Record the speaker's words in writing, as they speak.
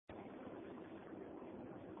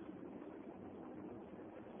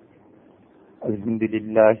الحمد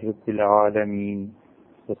للہ رب العالمین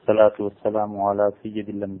والصلاة والسلام علی سید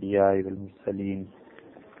الانبیاء والمرسلین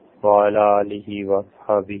وعلی آلہ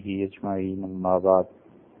واصحابہ اجمعین، اما بعد۔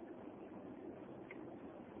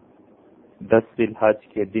 10 ذی الحج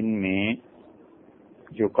کے دن میں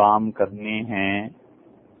جو کام کرنے ہیں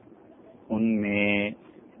ان میں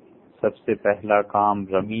سب سے پہلا کام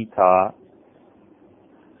رمی تھا،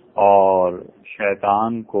 اور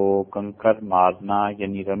شیطان کو کنکر مارنا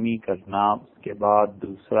یعنی رمی کرنا۔ اس کے بعد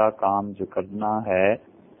دوسرا کام جو کرنا ہے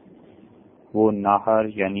وہ نہر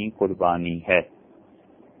یعنی قربانی ہے۔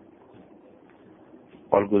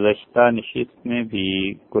 اور گزشتہ نشست میں بھی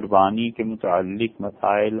قربانی کے متعلق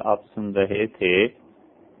مسائل آپ سن رہے تھے،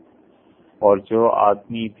 اور جو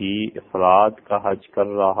آدمی بھی افراد کا حج کر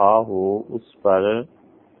رہا ہو اس پر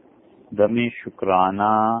دم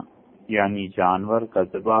شکرانہ یعنی جانور کا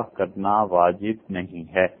ذبح کرنا واجب نہیں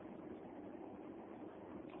ہے،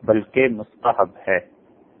 بلکہ مستحب ہے۔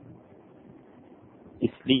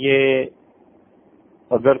 اس لیے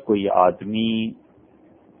اگر کوئی آدمی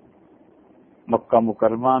مکہ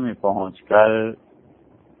مکرمہ میں پہنچ کر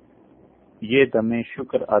یہ دم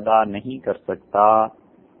شکر ادا نہیں کر سکتا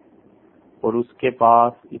اور اس کے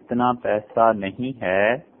پاس اتنا پیسہ نہیں ہے،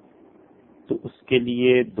 تو اس کے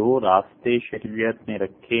لیے 2 راستے شریعت نے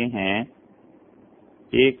رکھے ہیں۔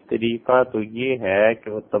 ایک طریقہ تو یہ ہے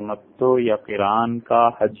کہ وہ تمتع یا قران کا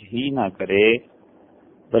حج ہی نہ کرے،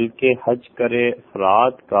 بلکہ حج کرے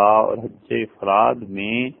افراد کا، اور حج افراد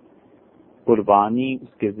میں قربانی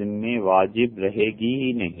اس کے ذمہ واجب رہے گی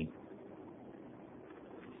ہی نہیں۔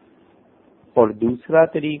 اور دوسرا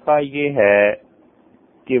طریقہ یہ ہے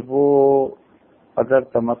کہ وہ اگر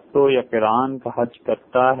تمتع یا قران کا حج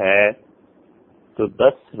کرتا ہے تو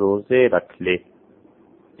 10 روزے رکھ لے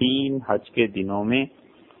 3 حج کے دنوں میں،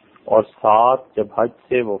 اور 7 جب حج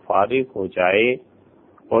سے وہ فارغ ہو جائے۔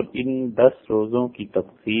 اور ان 10 روزوں کی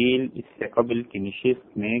تفصیل اس سے قبل کی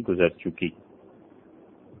نشست میں گزر چکی۔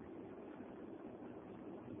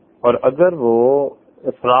 اور اگر وہ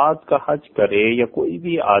افراد کا حج کرے یا کوئی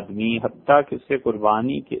بھی آدمی، حتیٰ کہ اسے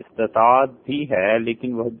قربانی کی استطاعت بھی ہے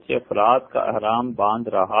لیکن وہ حج افراد کا احرام باندھ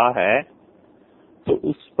رہا ہے، تو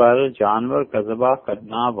اس پر جانور کا ذبح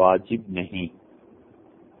کرنا واجب نہیں۔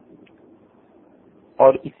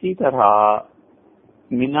 اور اسی طرح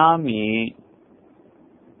منا میں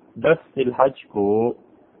 10 ذی الحج کو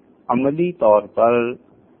عملی طور پر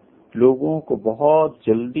لوگوں کو بہت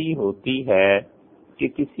جلدی ہوتی ہے کہ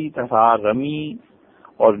کسی طرح رمی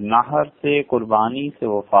اور نہر سے قربانی سے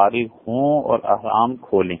وہ فارغ ہوں اور احرام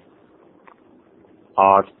کھولیں۔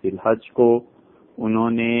 8 ذی الحج کو انہوں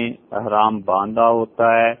نے احرام باندھا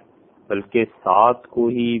ہوتا ہے، بلکہ 7 کو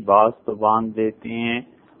ہی بعض تو باندھ دیتے ہیں،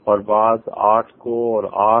 اور بعض 8 کو، اور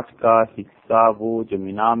 8 کا حصہ وہ جو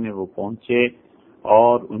منا میں وہ پہنچے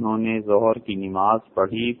اور انہوں نے ظہر کی نماز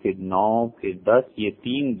پڑھی، پھر 9 پھر 10، یہ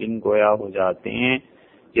 3 دن گویا ہو جاتے ہیں،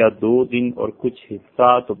 یا 2 دن اور کچھ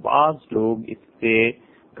حصہ۔ تو بعض لوگ اس سے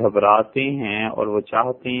گھبراتے ہیں اور وہ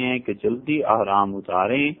چاہتے ہیں کہ جلدی احرام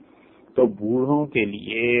اتاریں، تو بوڑھوں کے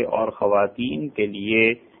لیے اور خواتین کے لیے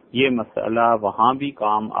یہ مسئلہ وہاں بھی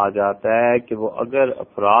کام آ جاتا ہے کہ وہ اگر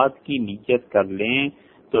افراد کی نیت کر لیں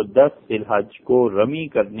تو 10 ذی الحج کو رمی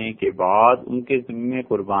کرنے کے بعد ان کے ذمہ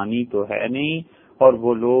قربانی تو ہے نہیں، اور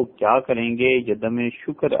وہ لوگ کیا کریں گے، یہ دم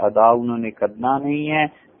شکر ادا انہوں نے کرنا نہیں ہے،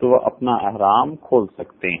 تو وہ اپنا احرام کھول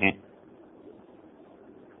سکتے ہیں۔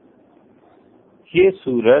 یہ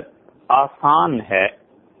صورت آسان ہے،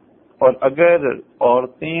 اور اگر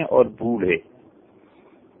عورتیں اور بوڑھے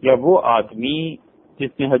یا وہ آدمی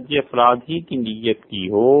جس نے حج افراد ہی کی نیت کی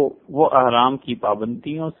ہو، وہ احرام کی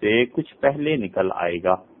پابندیوں سے کچھ پہلے نکل آئے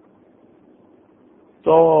گا،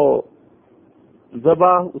 تو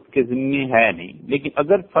ذبح اس کے ذمہ ہے نہیں۔ لیکن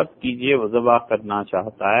اگر فرض کیجئے وہ ذبح کرنا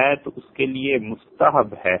چاہتا ہے تو اس کے لیے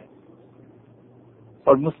مستحب ہے،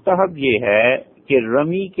 اور مستحب یہ ہے کہ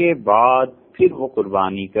رمی کے بعد پھر وہ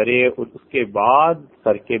قربانی کرے، اور اس کے بعد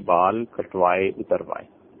سر کے بال کٹوائے اتروائے۔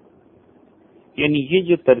 یعنی یہ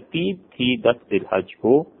جو ترتیب تھی 10 ذی الحج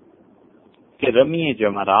کو کہ رمی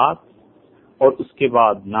جمرات، اور اس کے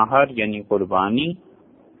بعد نہر یعنی قربانی،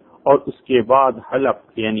 اور اس کے بعد حلق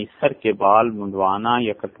یعنی سر کے بال منڈوانا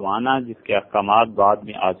یا کٹوانا، جس کے احکامات بعد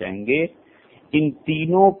میں آ جائیں گے، ان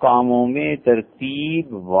تینوں کاموں میں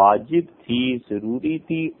ترتیب واجب تھی، ضروری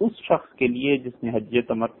تھی اس شخص کے لیے جس نے حج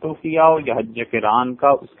تمتع کیا ہو یا حج قران کا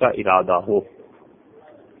اس کا ارادہ ہو۔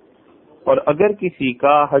 اور اگر کسی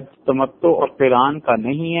کا حج تمتع اور قران کا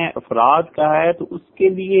نہیں ہے، افراد کا ہے، تو اس کے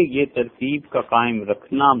لیے یہ ترتیب کا قائم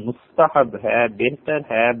رکھنا مستحب ہے، بہتر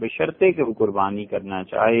ہے، بشرطے کہ وہ قربانی کرنا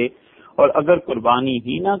چاہے۔ اور اگر قربانی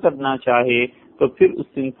ہی نہ کرنا چاہے تو پھر اس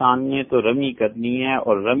انسان نے تو رمی کرنی ہے،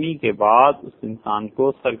 اور رمی کے بعد اس انسان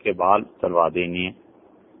کو سر کے بال اتروا دینے ہیں۔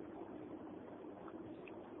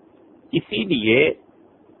 اسی لیے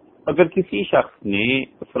اگر کسی شخص نے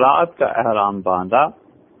افراد کا احرام باندھا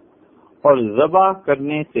اور ذبح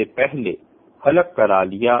کرنے سے پہلے حلق کرا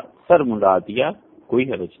لیا، سر منڈا دیا،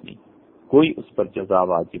 کوئی حرج نہیں، کوئی اس پر جزا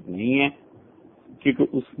واجب نہیں ہے،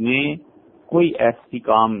 کیونکہ اس نے کوئی ایسی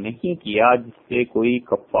کام نہیں کیا جس سے کوئی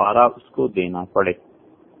کفارہ اس کو دینا پڑے۔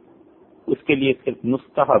 اس کے لیے صرف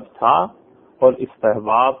مستحب تھا، اور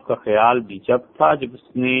استحباب کا خیال بھی جب تھا جب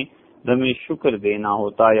اس نے دم شکر دینا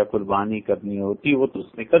ہوتا یا قربانی کرنی ہوتی، وہ تو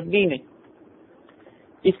اس نے کرنی نہیں۔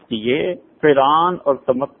 اس لیے قران اور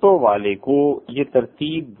تمتع والے کو یہ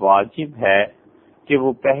ترتیب واجب ہے کہ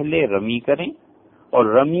وہ پہلے رمی کریں اور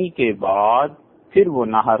رمی کے بعد پھر وہ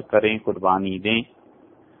نہر کریں، قربانی دیں۔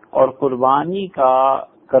 اور قربانی کا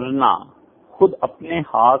کرنا، خود اپنے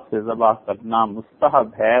ہاتھ سے ذبح کرنا مستحب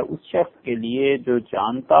ہے اس شخص کے لیے جو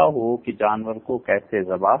جانتا ہو کہ جانور کو کیسے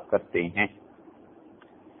ذبح کرتے ہیں۔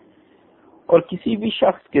 اور کسی بھی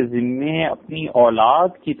شخص کے ذمے اپنی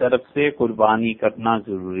اولاد کی طرف سے قربانی کرنا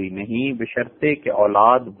ضروری نہیں، بشرطے کہ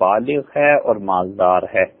اولاد بالغ ہے اور مالدار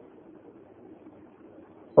ہے۔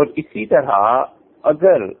 اور اسی طرح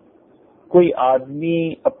اگر کوئی آدمی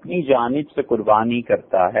اپنی جانب سے قربانی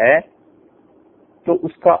کرتا ہے تو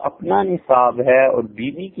اس کا اپنا نصاب ہے، اور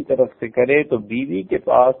بیوی کی طرف سے کرے تو بیوی کے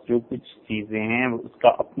پاس جو کچھ چیزیں ہیں وہ اس کا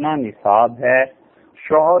اپنا نصاب ہے۔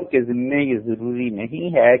 شوہر کے ذمے یہ ضروری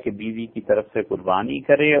نہیں ہے کہ بیوی کی طرف سے قربانی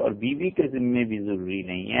کرے، اور بیوی کے ذمے بھی ضروری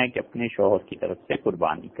نہیں ہے کہ اپنے شوہر کی طرف سے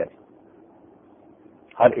قربانی کرے۔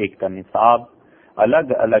 ہر ایک کا نصاب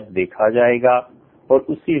الگ الگ دیکھا جائے گا اور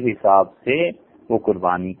اسی حساب سے وہ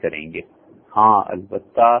قربانی کریں گے۔ ہاں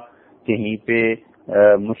البتہ کہیں پہ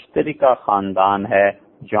مشترکہ خاندان ہے،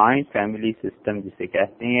 جوائنٹ فیملی سسٹم جسے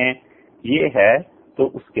کہتے ہیں، یہ ہے تو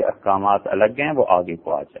اس کے احکامات الگ ہیں، وہ آگے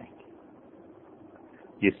کو آ جائیں گے۔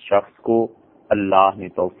 جس شخص کو اللہ نے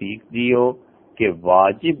توفیق دی ہو کہ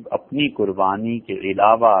واجب اپنی قربانی کے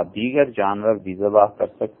علاوہ دیگر جانور بھی ذبح کر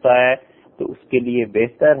سکتا ہے، تو اس کے لیے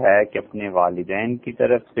بہتر ہے کہ اپنے والدین کی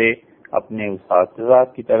طرف سے، اپنے اساتذہ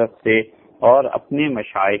کی طرف سے اور اپنے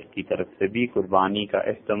مشائخ کی طرف سے بھی قربانی کا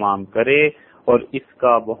اہتمام کرے، اور اس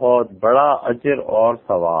کا بہت بڑا اجر اور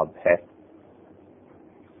ثواب ہے۔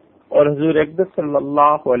 اور حضور اقدس صلی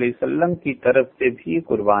اللہ علیہ وسلم کی طرف سے بھی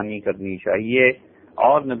قربانی کرنی چاہیے،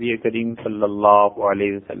 اور نبی کریم صلی اللہ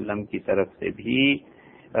علیہ وسلم کی طرف سے بھی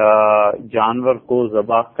جانور کو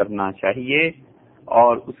ذبح کرنا چاہیے۔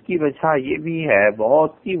 اور اس کی وجہ یہ بھی ہے،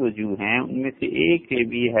 بہت سی وجوہ ہیں، ان میں سے ایک یہ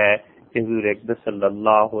بھی ہے کہ حضور اقدس صلی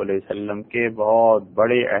اللہ علیہ وسلم کے بہت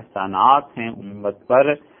بڑے احسانات ہیں امت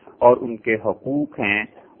پر، اور ان کے حقوق ہیں،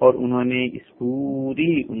 اور انہوں نے اس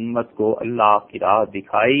پوری امت کو اللہ کی راہ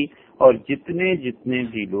دکھائی، اور جتنے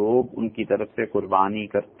بھی لوگ ان کی طرف سے قربانی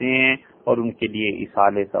کرتے ہیں اور ان کے لیے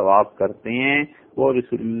ایصال ثواب کرتے ہیں، وہ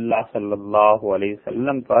رسول اللہ صلی اللہ علیہ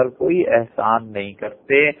وسلم پر کوئی احسان نہیں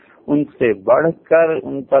کرتے۔ ان سے بڑھ کر،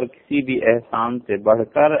 ان پر کسی بھی احسان سے بڑھ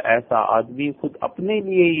کر ایسا آدمی خود اپنے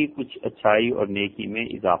لیے ہی کچھ اچھائی اور نیکی میں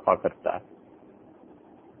اضافہ کرتا ہے۔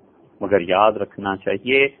 مگر یاد رکھنا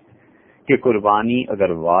چاہیے کہ قربانی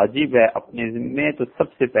اگر واجب ہے اپنے ذمے تو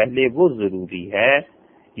سب سے پہلے وہ ضروری ہے۔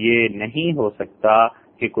 یہ نہیں ہو سکتا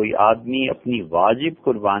کہ کوئی آدمی اپنی واجب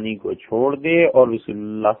قربانی کو چھوڑ دے اور رسول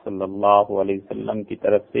اللہ صلی اللہ علیہ وسلم کی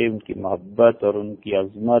طرف سے ان کی محبت اور ان کی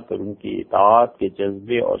عظمت اور ان کی اطاعت کے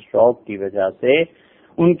جذبے اور شوق کی وجہ سے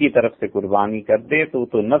ان کی طرف سے قربانی کر دے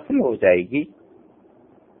تو نفل ہو جائے گی،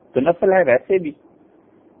 تو نفل ہے ویسے بھی،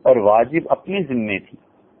 اور واجب اپنے ذمے تھی،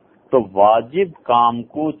 تو واجب کام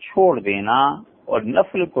کو چھوڑ دینا اور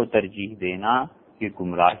نفل کو ترجیح دینا یہ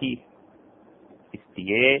گمراہی ہے۔ اس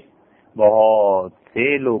لیے بہت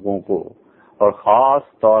سے لوگوں کو، اور خاص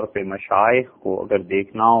طور پہ مشائخ کو اگر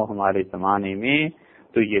دیکھنا ہو ہمارے زمانے میں،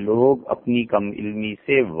 تو یہ لوگ اپنی کم علمی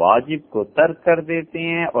سے واجب کو ترک کر دیتے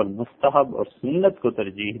ہیں اور مستحب اور سنت کو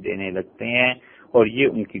ترجیح دینے لگتے ہیں، اور یہ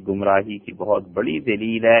ان کی گمراہی کی بہت بڑی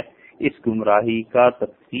دلیل ہے۔ اس گمراہی کا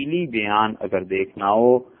تفصیلی بیان اگر دیکھنا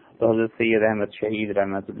ہو تو حضرت سید احمد شہید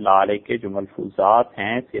رحمۃ اللہ علیہ کے جو ملفوظات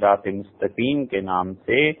ہیں صراط مستقیم کے نام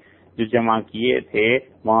سے جو جمع کیے تھے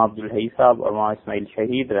وہاں عبدالحی صاحب اور وہاں اسماعیل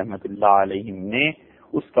شہید رحمۃ اللہ علیہ نے،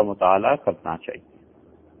 اس کا مطالعہ کرنا چاہیے۔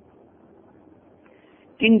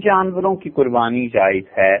 کن جانوروں کی قربانی جائز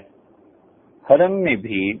ہے؟ حرم میں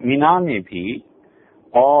بھی، مینا میں بھی،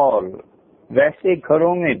 اور ویسے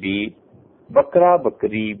گھروں میں بھی بکرا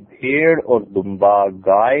بکری، بھیڑ اور دمبا،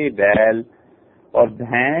 گائے بیل اور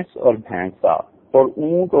بھینس اور بھینسا اور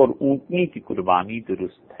اونٹ اور اونٹنی کی قربانی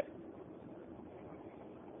درست ہے۔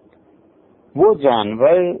 وہ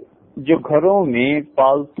جانور جو گھروں میں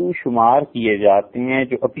پالتو شمار کیے جاتے ہیں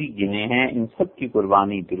جو ابھی گنے ہیں ان سب کی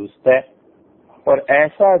قربانی درست ہے، اور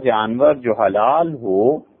ایسا جانور جو حلال ہو،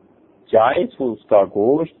 جائز ہو اس کا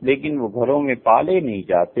گوشت، لیکن وہ گھروں میں پالے نہیں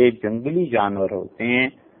جاتے، جنگلی جانور ہوتے ہیں،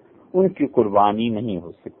 ان کی قربانی نہیں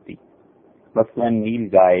ہو سکتی۔ مثلا نیل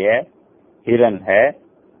گائے ہے، ہرن ہے،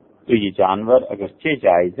 تو یہ جانور اگرچہ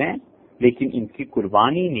جائز ہیں لیکن ان کی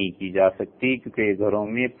قربانی نہیں کی جا سکتی کیونکہ یہ گھروں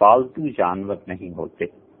میں پالتو جانور نہیں ہوتے۔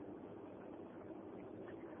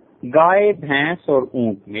 گائے، بھینس اور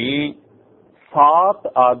اونٹ میں 7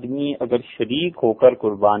 آدمی اگر شریک ہو کر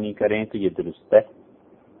قربانی کریں تو یہ درست ہے،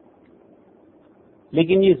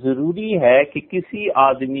 لیکن یہ ضروری ہے کہ کسی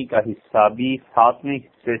آدمی کا حصہ بھی 7ویں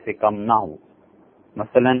حصے سے کم نہ ہو۔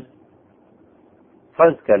 مثلا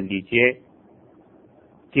فرض کر لیجئے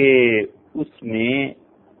کہ اس میں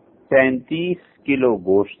 35 کلو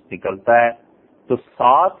گوشت نکلتا ہے، تو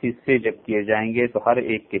 7 حصے جب کیے جائیں گے تو ہر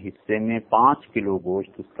ایک کے حصے میں 5 کلو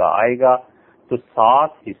گوشت اس کا آئے گا، تو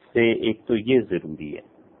 7 حصے، ایک تو یہ ضروری ہے،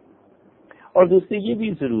 اور دوسری یہ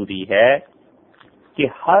بھی ضروری ہے کہ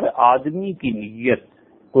ہر آدمی کی نیت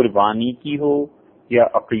قربانی کی ہو یا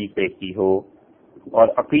عقیقے کی ہو، اور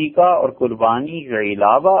عقیقہ اور قربانی کے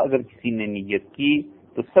علاوہ اگر کسی نے نیت کی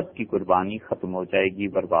تو سب کی قربانی ختم ہو جائے گی،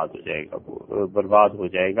 برباد ہو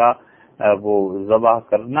جائے گا وہ ذبح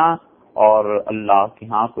کرنا، اور اللہ کے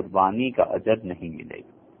ہاں قربانی کا اجر نہیں ملے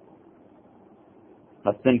گا۔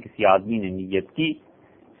 مثلا کسی آدمی نے نیت کی،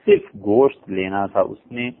 صرف گوشت لینا تھا،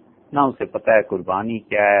 اس نے نہ اسے پتہ ہے قربانی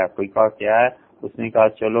کیا ہے، عقیقہ کیا ہے، اس نے کہا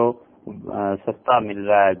چلو سستا مل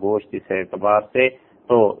رہا ہے گوشت اس اعتبار سے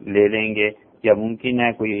تو لے لیں گے، یا ممکن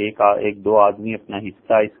ہے کوئی ایک دو آدمی اپنا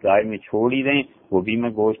حصہ اس گائے میں چھوڑ ہی دیں، وہ بھی میں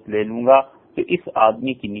گوشت لے لوں گا، تو اس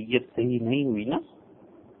آدمی کی نیت صحیح نہیں ہوئی نا،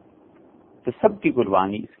 تو سب کی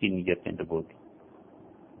قربانی اس کی نیت نے ڈبو دی۔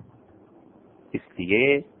 اس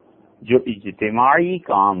لیے جو اجتماعی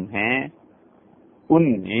کام ہیں ان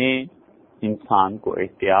میں انسان کو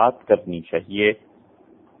احتیاط کرنی چاہیے،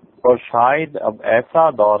 اور شاید اب ایسا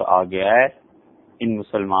دور آ گیا ہے، ان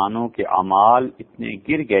مسلمانوں کے اعمال اتنے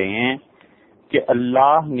گر گئے ہیں کہ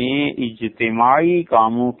اللہ نے اجتماعی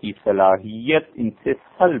کاموں کی صلاحیت ان سے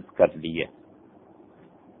سلب کر لی ہے۔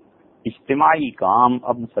 اجتماعی کام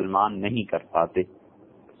اب مسلمان نہیں کر پاتے،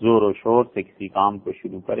 زور و شور سے کسی کام کو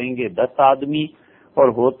شروع کریں گے 10 آدمی، اور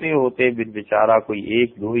ہوتے ہوتے بیچارہ کوئی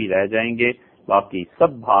 1-2 ہی رہ جائیں گے، باقی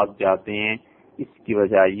سب بھاگ جاتے ہیں۔ اس کی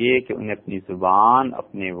وجہ یہ کہ انہیں اپنی زبان،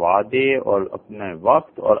 اپنے وعدے اور اپنے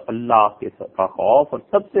وقت اور اللہ کے خوف، اور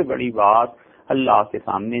سب سے بڑی بات اللہ کے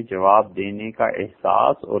سامنے جواب دینے کا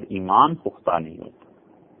احساس اور ایمان پختہ نہیں ہوتا۔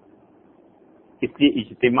 اس لیے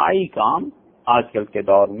اجتماعی کام آج کل کے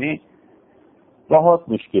دور میں بہت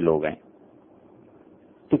مشکل ہو گئے۔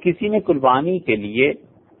 تو کسی نے قربانی کے لیے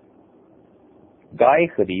گائے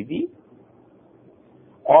خریدی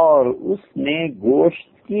اور اس نے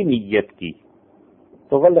گوشت کی نیت کی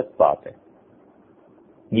تو غلط بات ہے،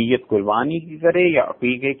 نیت قربانی کی کرے یا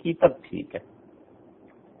عقیقے کی تب ٹھیک ہے۔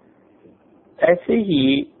 ایسے ہی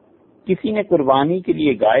کسی نے قربانی کے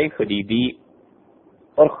لیے گائے خریدی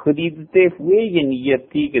اور خریدتے ہوئے یہ نیت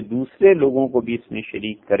تھی کہ دوسرے لوگوں کو بھی اس میں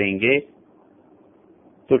شریک کریں گے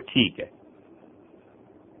تو ٹھیک ہے،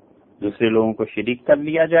 دوسرے لوگوں کو شریک کر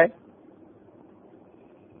لیا جائے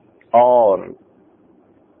اور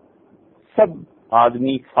سب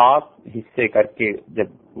آدمی 7 حصے کر کے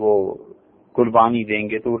جب وہ قربانی دیں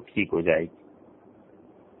گے تو وہ ٹھیک ہو جائے گی۔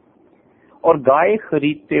 اور گائے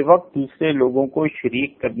خریدتے وقت دوسرے لوگوں کو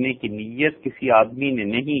شریک کرنے کی نیت کسی آدمی نے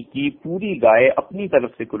نہیں کی، پوری گائے اپنی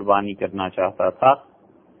طرف سے قربانی کرنا چاہتا تھا،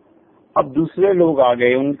 اب دوسرے لوگ آ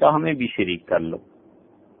گئے، ان کا ہمیں بھی شریک کر لو،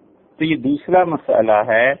 تو یہ دوسرا مسئلہ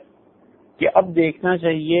ہے کہ اب دیکھنا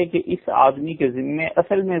چاہیے کہ اس آدمی کے ذمے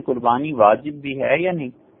اصل میں قربانی واجب بھی ہے یا نہیں۔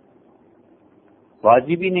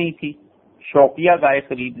 واجب ہی نہیں تھی، شوقیہ گائے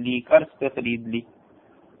خرید لی، قرض پہ خرید لی،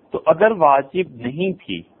 تو اگر واجب نہیں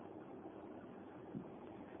تھی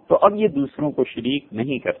تو اب یہ دوسروں کو شریک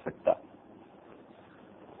نہیں کر سکتا،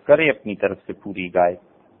 کرے اپنی طرف سے پوری گائے۔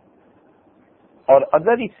 اور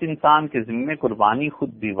اگر اس انسان کے ذمے قربانی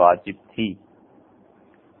خود بھی واجب تھی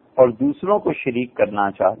اور دوسروں کو شریک کرنا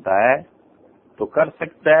چاہتا ہے تو کر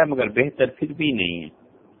سکتا ہے، مگر بہتر پھر بھی نہیں ہے۔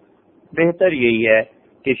 بہتر یہی ہے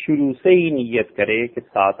کہ شروع سے ہی نیت کرے کہ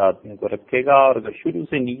 7 آدمی کو رکھے گا، اور اگر شروع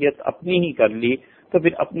سے نیت اپنی ہی کر لی تو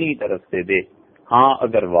پھر اپنی ہی طرف سے دے۔ ہاں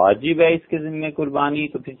اگر واجب ہے اس کے ذمہ قربانی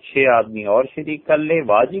تو پھر 6 آدمی اور شریک کر لے،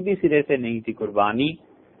 واجب ہی سرے سے نہیں تھی قربانی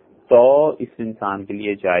تو اس انسان کے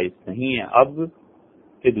لیے جائز نہیں ہے اب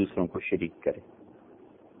کہ دوسروں کو شریک کرے۔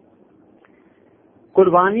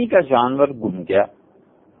 قربانی کا جانور گم گیا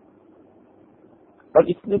اور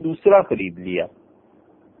اس نے دوسرا خرید لیا،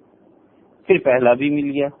 پھر پہلا بھی مل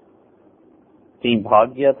گیا، کہیں بھاگ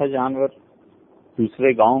گیا تھا جانور،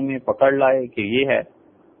 دوسرے گاؤں میں پکڑ لائے کہ یہ ہے،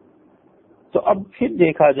 تو اب پھر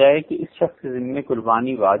دیکھا جائے کہ اس شخص کے ذمے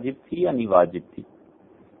قربانی واجب تھی یا نہیں واجب تھی۔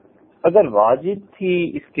 اگر واجب تھی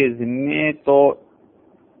اس کے ذمے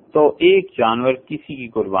تو ایک جانور کسی کی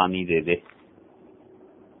قربانی دے دے،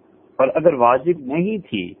 اور اگر واجب نہیں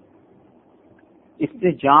تھی، اس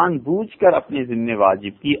نے جان بوجھ کر اپنے ذمے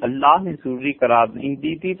واجب کی، اللہ نے ضروری قرار نہیں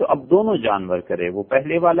دی تھی، تو اب دونوں جانور کرے، وہ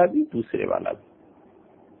پہلے والا بھی دوسرے والا بھی۔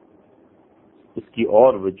 اس کی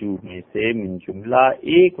اور وجوہ میں سے من جملہ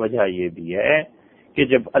ایک وجہ یہ بھی ہے کہ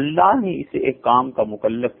جب اللہ نے اسے ایک کام کا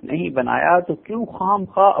مکلف نہیں بنایا تو کیوں خام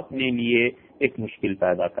خواہ اپنے لیے ایک مشکل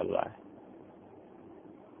پیدا کر رہا ہے۔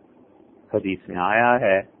 حدیث میں آیا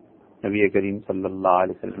ہے، نبی کریم صلی اللہ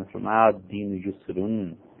علیہ وسلم نے فرمایا دین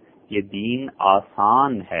یسرن، یہ دین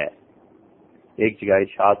آسان ہے۔ ایک جگہ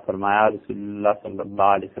ارشاد فرمایا رسول اللہ صلی اللہ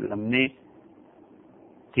علیہ وسلم نے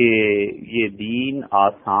کہ یہ دین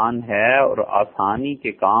آسان ہے اور آسانی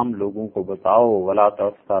کے کام لوگوں کو بتاؤ، ولا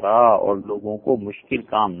تفترا، اور لوگوں کو مشکل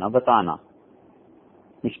کام نہ بتانا،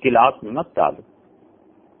 مشکلات میں مت ڈالو۔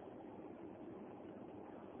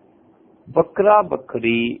 بکرا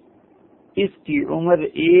بکری اس کی عمر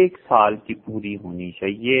 1 سال کی پوری ہونی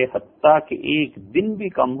چاہیے، حتیٰ کہ ایک دن بھی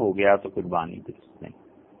کم ہو گیا تو قربانی درست نہیں،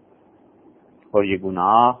 اور یہ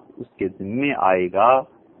گناہ اس کے ذمے آئے گا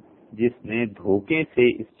جس نے دھوکے سے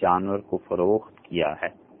اس جانور کو فروخت کیا ہے،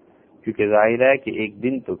 کیونکہ ظاہر ہے کہ ایک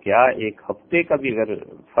دن تو کیا، ایک ہفتے کا بھی اگر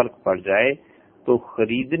فرق پڑ جائے تو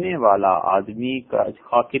خریدنے والا آدمی کا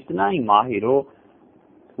خواہ کتنا ہی ماہر ہو،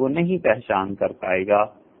 وہ نہیں پہچان کر پائے گا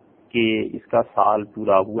کہ اس کا سال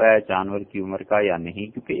پورا ہوا ہے جانور کی عمر کا یا نہیں،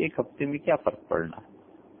 کیونکہ ایک ہفتے میں کیا فرق پڑنا ہے۔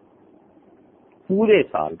 پورے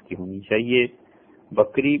سال کی ہونی چاہیے،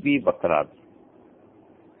 بکری بھی بکرا بھی،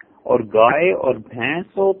 اور گائے اور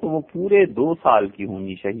بھینس ہو تو وہ پورے 2 سال کی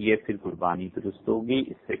ہونی چاہیے، پھر قربانی درست ہوگی،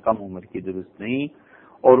 اس سے کم عمر کی درست نہیں،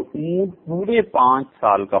 اور اونٹ پورے 5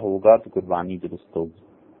 سال کا ہوگا تو قربانی درست ہوگی۔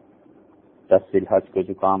 10 ذی الحج کو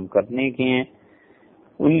جو کام کرنے کے ہیں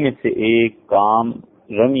ان میں سے ایک کام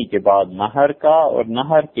رمی کے بعد نہر کا، اور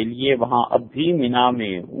نہر کے لیے وہاں اب بھی مینا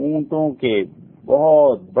میں اونٹوں کے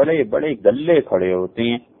بہت بڑے بڑے گلے کھڑے ہوتے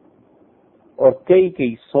ہیں، اور کئی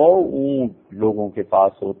 100 اونٹ لوگوں کے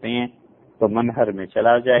پاس ہوتے ہیں، تو منہر میں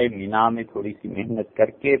چلا جائے، مینا میں تھوڑی سی محنت کر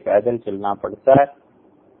کے پیدل چلنا پڑتا ہے،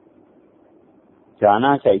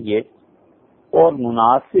 جانا چاہیے، اور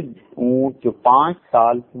مناسب اونٹ جو 5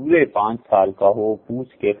 سال پورے 5 سال کا ہو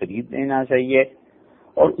پوچھ کے خرید لینا چاہیے،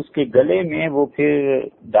 اور اس کے گلے میں وہ پھر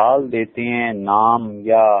ڈال دیتے ہیں نام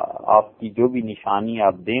یا آپ کی جو بھی نشانی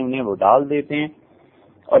آپ دیں انہیں وہ ڈال دیتے ہیں،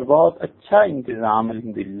 اور بہت اچھا انتظام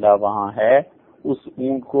الحمدللہ وہاں ہے۔ اس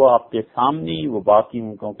اونٹ کو آپ کے سامنے ہی وہ باقی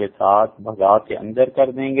اونٹوں کے ساتھ بھگا کے اندر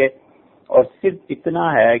کر دیں گے، اور صرف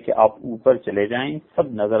اتنا ہے کہ آپ اوپر چلے جائیں،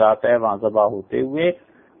 سب نظر آتا ہے وہاں ذبح ہوتے ہوئے،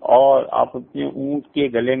 اور آپ اپنے اونٹ کے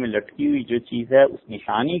گلے میں لٹکی ہوئی جو چیز ہے اس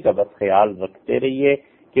نشانی کا بس خیال رکھتے رہیے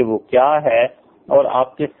کہ وہ کیا ہے، اور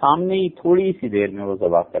آپ کے سامنے ہی تھوڑی سی دیر میں وہ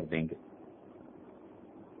ذبح کر دیں گے،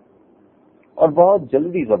 اور بہت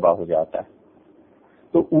جلدی ذبح ہو جاتا ہے۔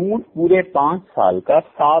 تو اونٹ پورے 5 سال کا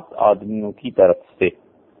 7 آدمیوں کی طرف سے۔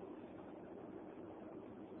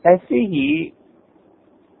 ایسے ہی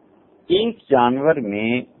ایک جانور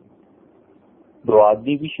میں 2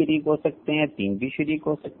 آدمی بھی شریک ہو سکتے ہیں، 3 بھی شریک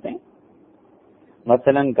ہو سکتے ہیں۔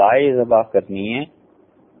 مثلا گائے ذبح کرنی ہے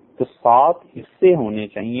تو 7 حصے ہونے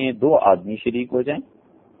چاہیے، 2 آدمی شریک ہو جائیں،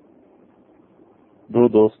 2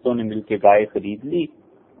 دوستوں نے مل کے گائے خرید لی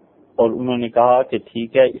اور انہوں نے کہا کہ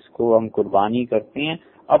ٹھیک ہے اس کو ہم قربانی کرتے ہیں۔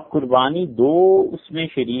 اب قربانی 2 اس میں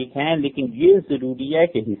شریک ہیں، لیکن یہ ضروری ہے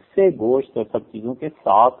کہ حصے گوشت اور سب چیزوں کے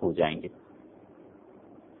ساتھ ہو جائیں گے۔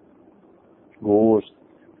 گوشت،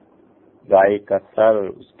 گائے کا سر،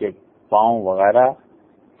 اس کے پاؤں وغیرہ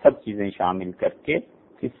سب چیزیں شامل کر کے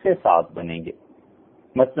حصے ساتھ بنیں گے۔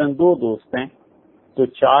 مثلا 2 دوست ہیں تو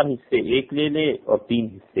 4 حصے ایک لے لے اور 3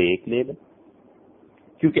 حصے ایک لے لے،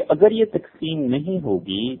 کیونکہ اگر یہ تقسیم نہیں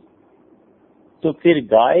ہوگی تو پھر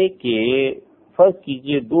گائے کے فرض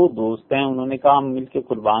کیجئے 2 دوست ہیں، انہوں نے کہا ہم مل کے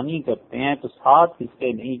قربانی کرتے ہیں، تو 7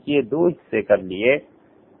 حصے نہیں کیے، 2 حصے کر لیے،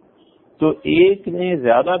 تو ایک نے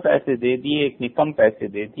زیادہ پیسے دے دیے ایک نے کم پیسے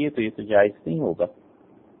دے دیے، تو یہ تو جائز نہیں ہوگا۔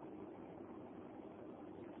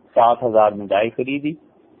 7,000 میں گائے خریدی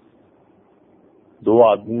 2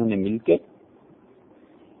 آدمیوں نے مل کے،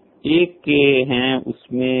 ایک کے ہیں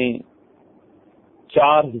اس میں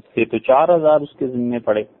 4 حصے تو 4,000 اس کے ذمے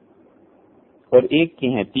پڑے، اور ایک کے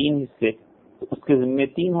ہیں 3 حصے تو اس کے ذمے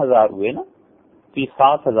 3,000 ہوئے نا، تو یہ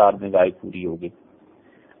 7,000 میں گائے پوری ہوگی۔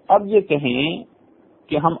 اب یہ کہیں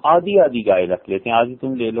کہ ہم آدھی آدھی گائے رکھ لیتے ہیں، آدھی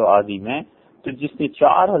تم لے لو آدھی میں، تو جس نے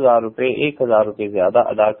 4,000 روپے 1,000 روپے زیادہ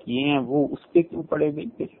ادا کیے ہیں وہ اس پہ کیوں پڑے گی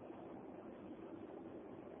پھر؟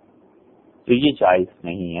 تو یہ جائز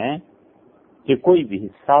نہیں ہے کہ کوئی بھی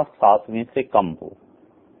حصہ 7 سے کم ہو.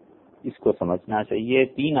 اس کو سمجھنا چاہیے.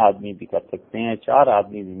 3 آدمی بھی کر سکتے ہیں، 4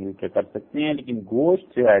 آدمی بھی مل کے کر سکتے ہیں، لیکن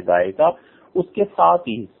گوشت جو ہے گائے کا اس کے 7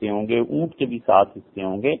 ہی حصے ہوں گے، اونٹ کے بھی 7 حصے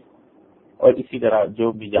ہوں گے، اور اسی طرح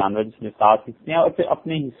جو بھی جانور جس میں 7 حصے ہیں، اور پھر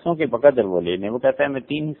اپنے حصوں کے بقدر وہ لے لیں. وہ کہتا ہے میں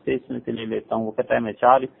 3 حصے اس میں سے لے لیتا ہوں، وہ کہتا ہے میں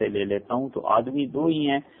 4 حصے لے لیتا ہوں. تو آدمی 2 ہی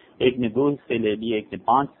ہیں، ایک نے 2 حصے لے لیے، ایک نے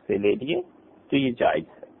 5 حصے لے لیے، تو یہ جائز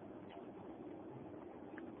ہے.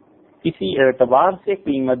 کسی اعتبار سے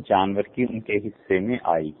قیمت جانور کی ان کے حصے میں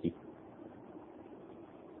آئے گی.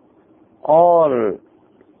 اور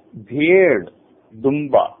بھیڑ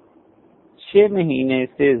دمبا 6 مہینے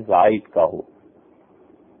سے زائد کا ہو،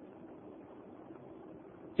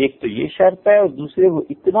 ایک تو یہ شرط ہے، اور دوسرے وہ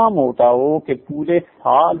اتنا موٹا ہو کہ پورے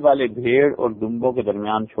سال والے بھیڑ اور دمبوں کے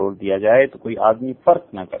درمیان چھوڑ دیا جائے تو کوئی آدمی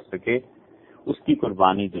فرق نہ کر سکے، اس کی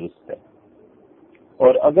قربانی درست ہے.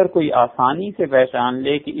 اور اگر کوئی آسانی سے پہچان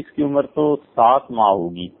لے کہ اس کی عمر تو 7 ماہ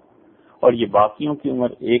ہوگی اور یہ باقیوں کی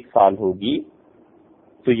عمر 1 سال ہوگی،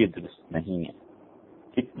 تو یہ درست نہیں ہے.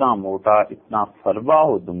 اتنا موٹا، اتنا فربا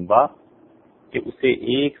ہو دمبا کہ اسے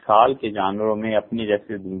 1 سال کے جانوروں میں اپنے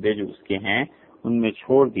جیسے دمبے جو اس کے ہیں ان میں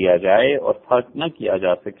چھوڑ دیا جائے اور فرق نہ کیا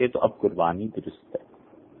جا سکے، تو اب قربانی درست ہے.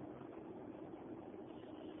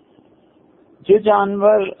 جو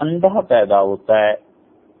جانور اندھا پیدا ہوتا ہے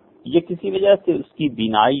یا کسی وجہ سے اس کی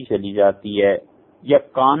بینائی چلی جاتی ہے یا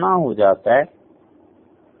کانا ہو جاتا ہے،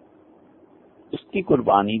 اس کی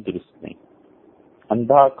قربانی درست نہیں.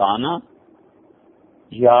 اندھا کانا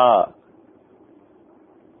یا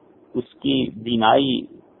اس کی بینائی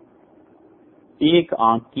 1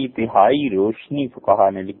 آنکھ کی تہائی روشنی فقہا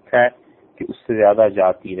نے لکھا ہے کہ اس سے زیادہ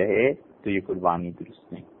جاتی رہے تو یہ قربانی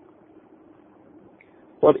درست نہیں.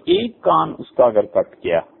 اور 1 کان اس کا اگر کٹ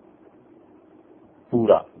گیا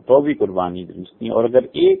پورا تو بھی قربانی درست نہیں. اور اگر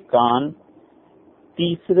 1 کان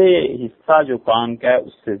تیسرے حصہ جو کان کا ہے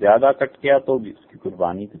اس سے زیادہ کٹ گیا تو بھی اس کی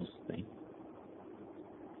قربانی درست نہیں.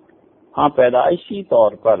 ہاں پیدائشی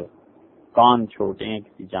طور پر کان چھوٹے ہیں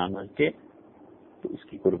کسی جانور کے تو اس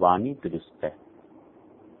کی قربانی درست ہے.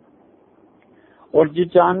 اور جو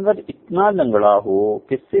جانور اتنا لنگڑا ہو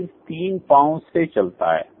کہ صرف 3 پاؤں سے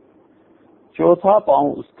چلتا ہے، 4تھا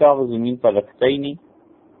پاؤں اس کا وہ زمین پر رکھتا ہی نہیں،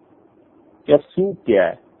 کیا سوکھ گیا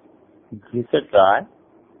ہے، گھسٹ رہا ہے،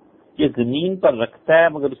 یہ زمین پر رکھتا ہے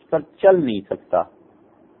مگر اس پر چل نہیں سکتا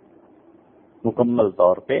مکمل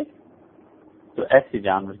طور پہ، تو ایسے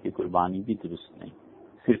جانور کی قربانی بھی درست نہیں.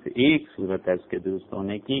 صرف ایک صورت ہے اس کے درست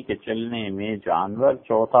ہونے کی کہ چلنے میں جانور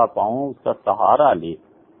 4تھا پاؤں اس کا سہارا لے،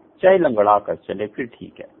 چاہے لنگڑا کر چلے پھر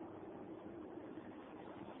ٹھیک ہے،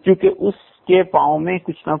 کیونکہ اس کے پاؤں میں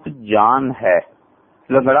کچھ نہ کچھ جان ہے،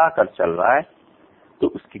 لنگڑا کر چل رہا ہے تو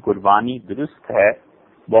اس کی قربانی درست ہے.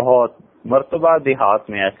 بہت مرتبہ دیہات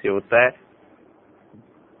میں ایسے ہوتا ہے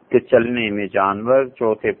کہ چلنے میں جانور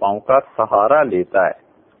 4تھے پاؤں کا سہارا لیتا ہے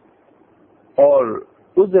اور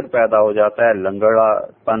عذر پیدا ہو جاتا ہے لنگڑا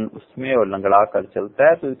پن اس میں اور لنگڑا کر چلتا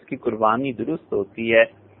ہے، تو اس کی قربانی درست ہوتی ہے.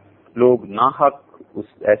 لوگ ناحق اس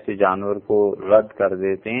ایسے جانور کو رد کر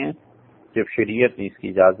دیتے ہیں جب شریعت نے اس کی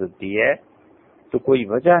اجازت دی ہے. تو کوئی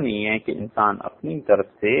وجہ نہیں ہے کہ انسان اپنی طرف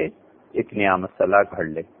سے ایک نیا مسئلہ گھڑ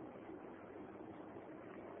لے.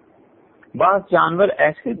 بعض جانور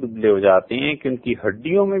ایسے دبلے ہو جاتے ہیں کہ ان کی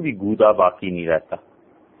ہڈیوں میں بھی گودا باقی نہیں رہتا،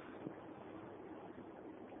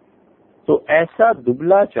 تو ایسا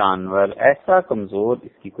دبلا جانور، ایسا کمزور،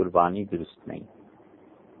 اس کی قربانی درست نہیں.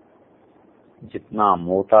 جتنا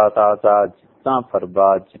موٹا تازہ، جتنا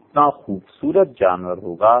فربا، جتنا خوبصورت جانور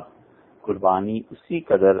ہوگا قربانی اسی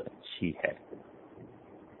قدر اچھی ہے.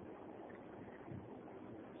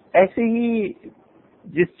 ایسے ہی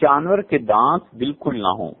جس جانور کے دانت بالکل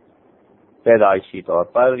نہ ہوں پیدائشی طور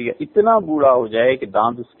پر، یا اتنا بوڑھا ہو جائے کہ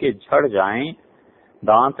دانت اس کے جھڑ جائیں،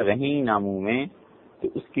 دانت رہیں نہ منہ میں، تو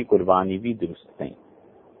اس کی قربانی بھی درست نہیں.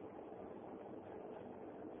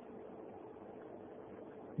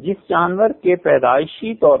 جس جانور کے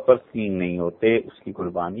پیدائشی طور پر سینگ نہیں ہوتے اس کی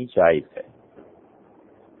قربانی جائز ہے،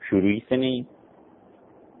 شروع سے نہیں.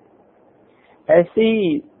 ایسے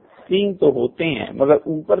ہی سینگ تو ہوتے ہیں مگر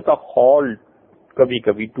اوپر کا خول کبھی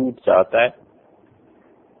کبھی ٹوٹ جاتا ہے،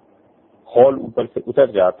 خول اوپر سے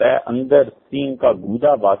اتر جاتا ہے، اندر سینگ کا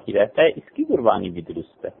گودا باقی رہتا ہے، اس کی قربانی بھی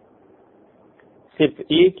درست ہے. صرف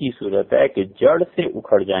ایک ہی صورت ہے کہ جڑ سے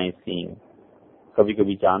اکھڑ جائیں سینگ. کبھی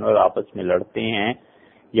کبھی جانور آپس میں لڑتے ہیں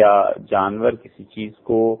یا جانور کسی چیز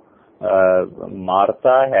کو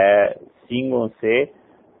مارتا ہے سینگوں سے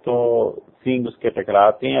تو سینگ اس کے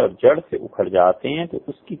ٹکراتے ہیں اور جڑ سے اکھڑ جاتے ہیں تو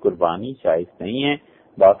اس کی قربانی جائز نہیں ہے.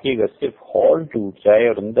 باقی اگر صرف ہال ٹوٹ جائے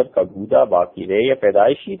اور اندر کا گودا باقی رہے یا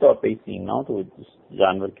پیدائشی طور پہ سینگ نہ ہو تو اس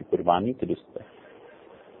جانور کی قربانی درست ہے.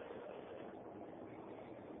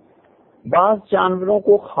 بعض جانوروں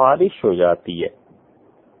کو خارش ہو جاتی ہے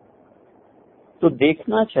تو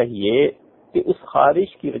دیکھنا چاہیے کہ اس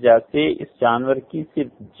خارش کی وجہ سے اس جانور کی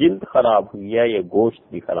صرف جلد خراب ہوئی ہے یا گوشت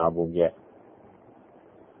بھی خراب ہو گیا ہے،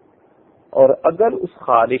 اور اگر اس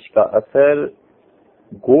خارش کا اثر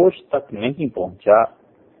گوشت تک نہیں پہنچا،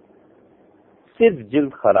 صرف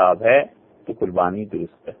جلد خراب ہے تو قربانی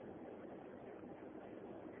درست ہے.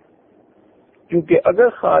 کیونکہ اگر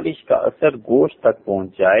خارش کا اثر گوشت تک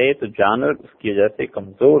پہنچ جائے تو جانور اس کی وجہ سے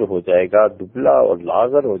کمزور ہو جائے گا، دبلا اور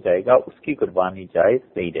لاغر ہو جائے گا، اس کی قربانی جائز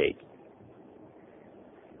نہیں رہے گی.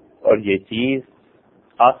 اور یہ چیز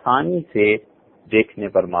آسانی سے دیکھنے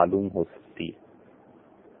پر معلوم ہو سکتی ہے.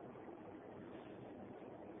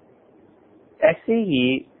 ایسے ہی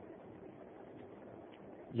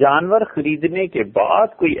جانور خریدنے کے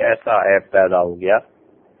بعد کوئی ایسا عیب پیدا ہو گیا،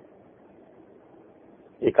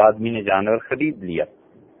 ایک آدمی نے جانور خرید لیا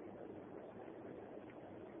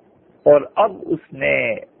اور اب اس نے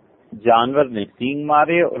جانور نے سینگ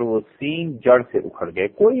مارے اور وہ سینگ جڑ سے اکھڑ گئے.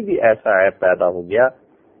 کوئی بھی ایسا عیب پیدا ہو گیا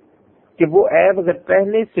کہ وہ عیب اگر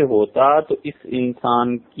پہلے سے ہوتا تو اس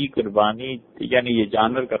انسان کی قربانی یعنی یہ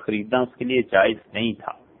جانور کا خریدنا اس کے لیے جائز نہیں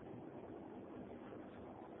تھا.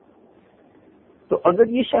 تو اگر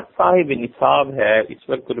یہ شخص صاحب نصاب ہے، اس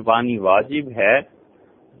پر قربانی واجب ہے،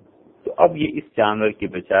 تو اب یہ اس جانور کے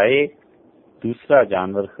بجائے دوسرا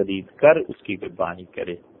جانور خرید کر اس کی قربانی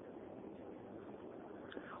کرے.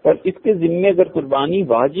 اور اس کے ذمے اگر قربانی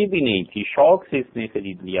واجب ہی نہیں تھی، شوق سے اس نے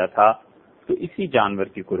خرید لیا تھا، تو اسی جانور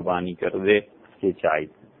کی قربانی کر دے، یہ جائز.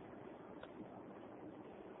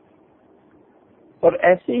 اور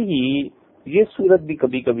ایسے ہی یہ صورت بھی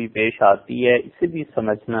کبھی کبھی پیش آتی ہے، اسے بھی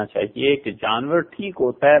سمجھنا چاہیے کہ جانور ٹھیک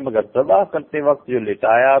ہوتا ہے مگر ذبح کرتے وقت جو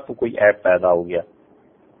لٹایا تو کوئی عیب پیدا ہو گیا.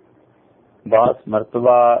 بعض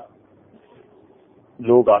مرتبہ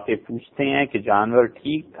لوگ آ کے پوچھتے ہیں کہ جانور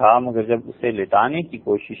ٹھیک تھا مگر جب اسے لٹانے کی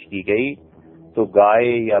کوشش کی گئی تو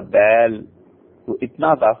گائے یا بیل وہ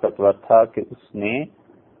اتنا طاقتور تھا کہ اس نے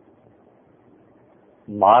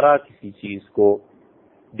مارا کسی چیز کو،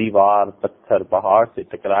 دیوار، پتھر، پہاڑ سے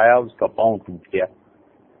ٹکرایا، اس کا پاؤں ٹوٹ گیا.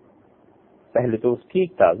 پہلے تو اس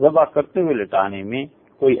ٹھیک تھا، ذبح کرتے ہوئے لٹانے میں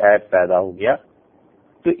کوئی عیب پیدا ہو گیا.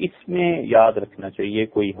 تو اس میں یاد رکھنا چاہیے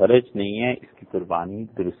کوئی حرج نہیں ہے، اس کی قربانی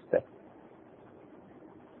درست ہے.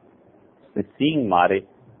 اس نے سینگ مارے،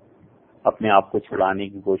 اپنے آپ کو چھڑانے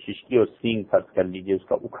کی کوشش کی اور سینگ فرض کر لیجئے اس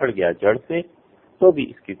کا اکھڑ گیا جڑ سے، تو بھی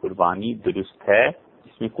اس کی قربانی درست ہے،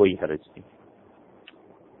 اس میں کوئی حرج نہیں.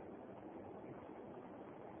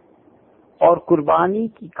 اور قربانی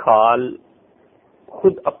کی کھال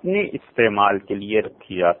خود اپنے استعمال کے لیے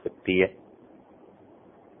رکھی جا سکتی ہے.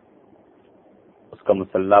 اس کا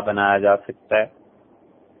مسلح بنایا جا سکتا ہے،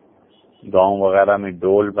 گاؤں وغیرہ میں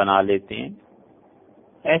ڈول بنا لیتے ہیں.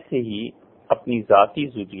 ایسے ہی اپنی ذاتی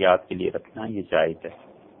ضروریات کے لیے رکھنا یہ جائز ہے.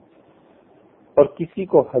 اور کسی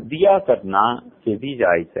کو ہدیہ کرنا یہ بھی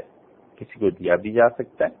جائز ہے، کسی کو دیا بھی جا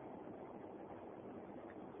سکتا ہے.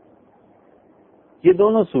 یہ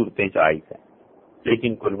دونوں صورتیں جائز ہیں.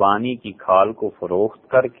 لیکن قربانی کی کھال کو فروخت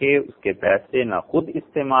کر کے اس کے پیسے نہ خود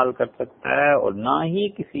استعمال کر سکتا ہے اور نہ ہی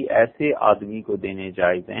کسی ایسے آدمی کو دینے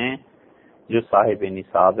جائز ہیں جو صاحب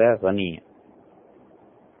نصاب ہے، غنی ہے،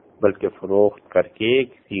 بلکہ فروخت کر کے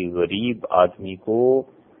کسی غریب آدمی کو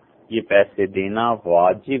یہ پیسے دینا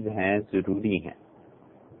واجب ہیں، ضروری ہیں.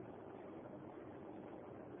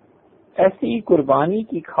 ایسی قربانی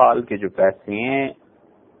کی کھال کے جو پیسے ہیں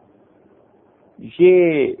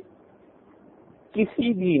یہ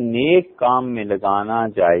کسی بھی نیک کام میں لگانا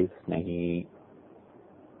جائز نہیں،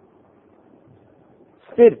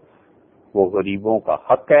 صرف وہ غریبوں کا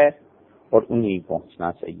حق ہے اور انہیں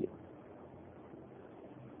پہنچنا چاہیے.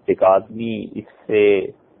 ایک آدمی اس سے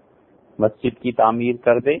مسجد کی تعمیر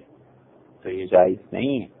کر دے تو یہ جائز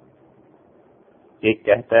نہیں ہے. ایک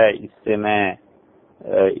کہتا ہے اس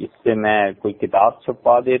سے میں کوئی کتاب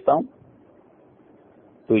چھپوا دیتا ہوں،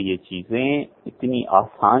 تو یہ چیزیں اتنی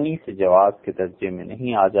آسانی سے جواز کے درجے میں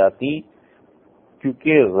نہیں آ جاتی،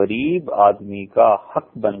 کیونکہ غریب آدمی کا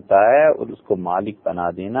حق بنتا ہے اور اس کو مالک بنا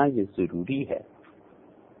دینا یہ ضروری ہے.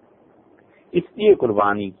 اس لیے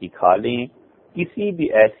قربانی کی کھالیں کسی بھی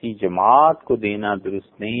ایسی جماعت کو دینا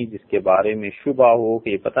درست نہیں جس کے بارے میں شبہ ہو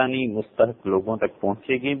کہ پتہ نہیں مستحق لوگوں تک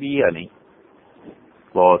پہنچے گی بھی یا نہیں.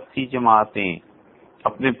 بہت سی جماعتیں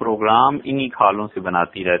اپنے پروگرام انہی کھالوں سے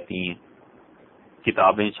بناتی رہتی ہیں،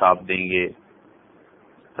 کتابیں چھاپ دیں گے،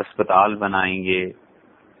 اسپتال بنائیں گے،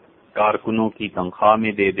 کارکنوں کی تنخواہ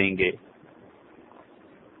میں دے دیں گے،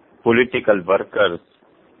 پولیٹیکل ورکرز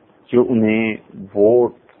جو انہیں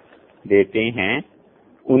ووٹ دیتے ہیں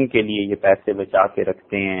ان کے لیے یہ پیسے بچا کے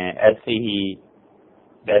رکھتے ہیں، ایسے ہی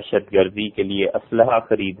دہشت گردی کے لیے اسلحہ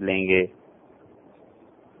خرید لیں گے۔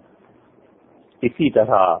 اسی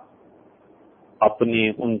طرح اپنے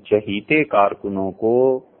ان چہیتے کارکنوں کو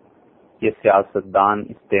یہ سیاستدان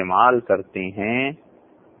استعمال کرتے ہیں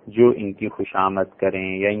جو ان کی خوشامد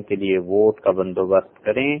کریں یا ان کے لیے ووٹ کا بندوبست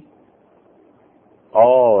کریں،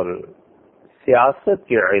 اور سیاست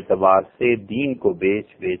کے اعتبار سے دین کو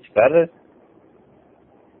بیچ کر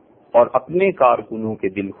اور اپنے کارکنوں کے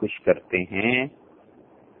دل خوش کرتے ہیں۔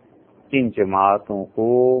 ان جماعتوں کو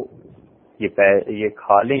یہ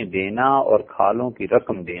کھالیں دینا اور کھالوں کی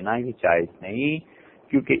رقم دینا یہ جائز نہیں،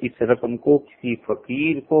 کیونکہ اس رقم کو کسی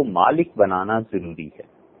فقیر کو مالک بنانا ضروری ہے۔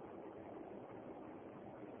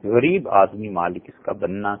 غریب آدمی مالک اس کا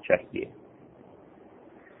بننا چاہیے۔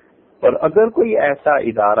 اور اگر کوئی ایسا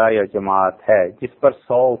ادارہ یا جماعت ہے جس پر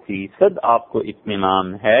 100% آپ کو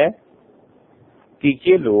اطمینان ہے کہ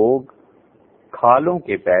یہ لوگ کھالوں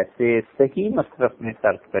کے پیسے صحیح مصرف میں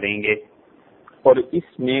صرف کریں گے اور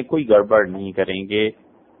اس میں کوئی گڑبڑ نہیں کریں گے،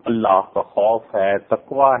 اللہ کا خوف ہے،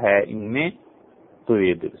 تقوی ہے ان میں، تو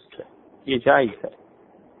یہ درست ہے، یہ جائز ہے۔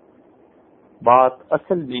 بات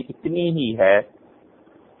اصل میں اتنی ہی ہے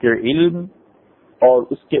کہ علم اور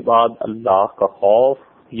اس کے بعد اللہ کا خوف،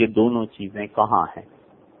 یہ دونوں چیزیں کہاں ہیں؟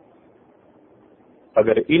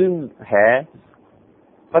 اگر علم ہے،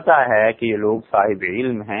 پتہ ہے کہ یہ لوگ صاحب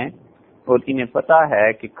علم ہیں اور انہیں پتہ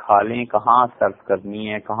ہے کہ کھالیں کہاں صرف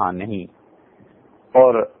کرنی ہے کہاں نہیں،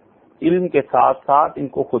 اور علم کے ساتھ ساتھ ان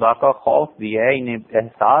کو خدا کا خوف بھی ہے، انہیں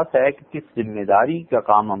احساس ہے کہ کس ذمہ داری کا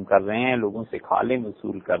کام ہم کر رہے ہیں، لوگوں سے کھالیں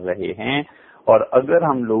وصول کر رہے ہیں، اور اگر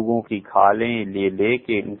ہم لوگوں کی کھالیں لے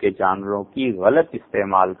کے ان کے جانوروں کی غلط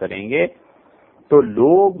استعمال کریں گے تو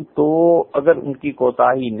لوگ تو اگر ان کی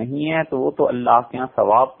کوتاہی نہیں ہے تو وہ تو اللہ کے یہاں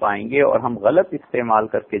ثواب پائیں گے، اور ہم غلط استعمال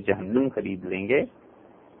کر کے جہنم خرید لیں گے۔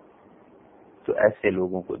 تو ایسے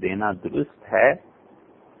لوگوں کو دینا درست ہے،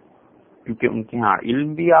 کیونکہ ان کے ہاں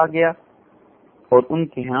علم بھی آ گیا اور ان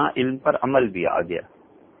کے ہاں علم پر عمل بھی آ گیا۔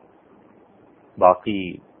 باقی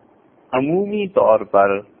عمومی طور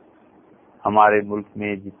پر ہمارے ملک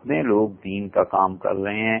میں جتنے لوگ دین کا کام کر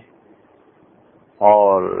رہے ہیں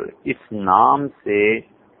اور اس نام سے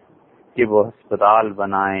کہ وہ ہسپتال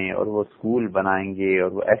بنائیں اور وہ اسکول بنائیں گے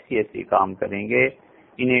اور وہ ایسی کام کریں گے،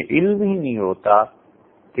 انہیں علم ہی نہیں ہوتا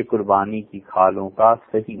کہ قربانی کی کھالوں کا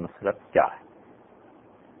صحیح مصرف کیا ہے۔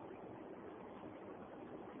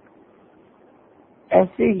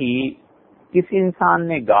 ایسے ہی کسی انسان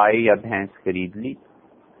نے گائے یا بھینس خرید لی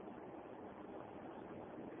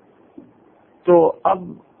تو اب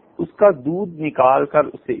اس کا دودھ نکال کر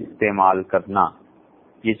اسے استعمال کرنا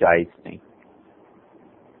یہ جائز نہیں۔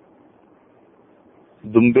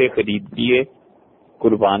 دمبے خرید لیے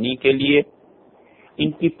قربانی کے لیے،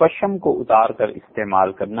 ان کی پشم کو اتار کر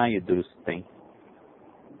استعمال کرنا یہ درست نہیں۔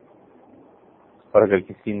 اور اگر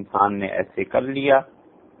کسی انسان نے ایسے کر لیا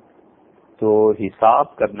تو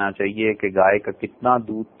حساب کرنا چاہیے کہ گائے کا کتنا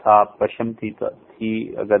دودھ تھا، پشم تھی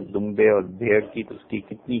اگر دمبے اور بھیڑ کی تو اس کی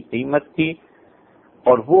کتنی قیمت تھی،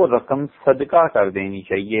 اور وہ رقم صدقہ کر دینی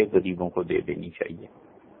چاہیے، غریبوں کو دے دینی چاہیے۔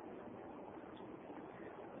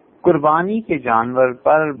 قربانی کے جانور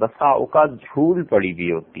پر بسا اوقات جھول پڑی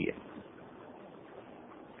بھی ہوتی ہے،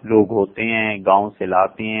 لوگ ہوتے ہیں گاؤں سے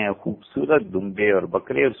لاتے ہیں خوبصورت دمبے اور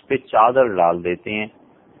بکرے، اس پہ چادر ڈال دیتے ہیں،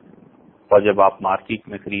 اور جب آپ مارکیٹ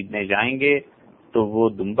میں خریدنے جائیں گے تو وہ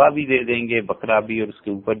دمبا بھی دے دیں گے، بکرا بھی، اور اس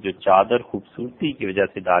کے اوپر جو چادر خوبصورتی کی وجہ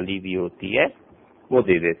سے ڈالی ہوئی ہوتی ہے وہ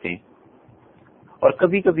دے دیتے ہیں۔ اور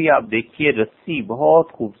کبھی کبھی آپ دیکھیے رسی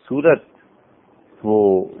بہت خوبصورت، وہ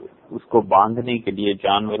اس کو باندھنے کے لیے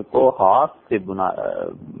جانور کو ہاتھ سے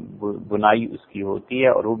بنائی اس کی ہوتی ہے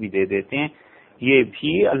اور وہ بھی دے دیتے ہیں۔ یہ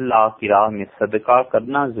بھی اللہ کی راہ میں صدقہ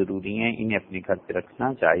کرنا ضروری ہے، انہیں اپنے گھر پہ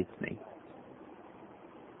رکھنا جائز نہیں۔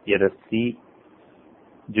 یہ رسی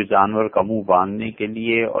جو جانور کا منہ باندھنے کے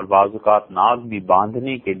لیے اور بعض اوقات ناک بھی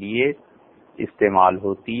باندھنے کے لیے استعمال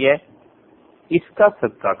ہوتی ہے، اس کا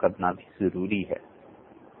صدقہ کرنا بھی ضروری ہے۔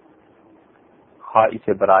 خواہ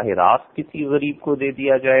اسے براہ راست کسی غریب کو دے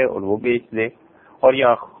دیا جائے اور وہ بیچ دے، اور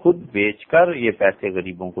یا خود بیچ کر یہ پیسے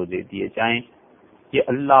غریبوں کو دے دیے جائیں، یہ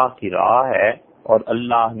اللہ کی راہ ہے اور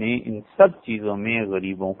اللہ نے ان سب چیزوں میں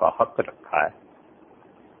غریبوں کا حق رکھا ہے۔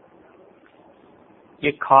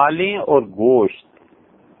 یہ کھالیں اور گوشت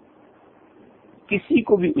کسی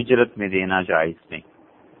کو بھی اجرت میں دینا جائز نہیں۔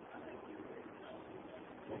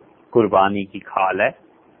 قربانی کی کھال ہے،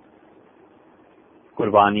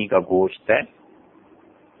 قربانی کا گوشت ہے،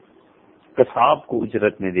 قصاب کو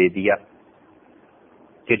اجرت میں دے دیا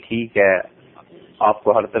کہ ٹھیک ہے آپ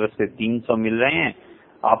کو ہر طرف سے 300 مل رہے ہیں،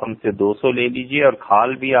 آپ ہم سے 200 لے لیجئے اور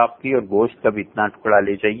کھال بھی آپ کی اور گوشت کا بھی اتنا ٹکڑا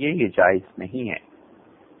لے جائیے، یہ جائز نہیں ہے۔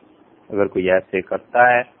 اگر کوئی ایسے کرتا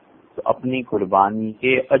ہے تو اپنی قربانی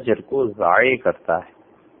کے اجر کو ضائع کرتا ہے۔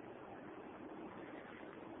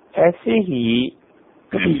 ایسے ہی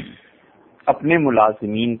اپنے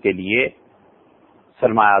ملازمین کے لیے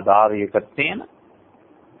سرمایہ دار یہ کرتے ہیں نا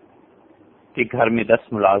کہ گھر میں 10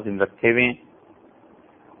 ملازم رکھے ہوئے ہیں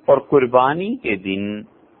اور قربانی کے دن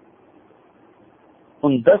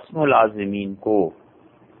ان 10 ملازمین کو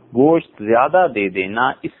گوشت زیادہ دے دینا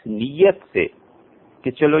اس نیت سے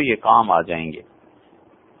کہ چلو یہ کام آ جائیں گے،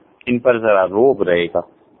 ان پر ذرا روب رہے گا،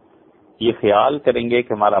 یہ خیال کریں گے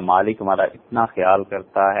کہ ہمارا مالک ہمارا اتنا خیال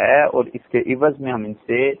کرتا ہے اور اس کے عوض میں ہم ان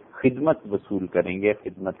سے خدمت وصول کریں گے،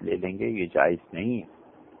 خدمت لے لیں گے، یہ جائز نہیں ہے۔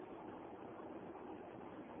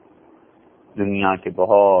 دنیا کے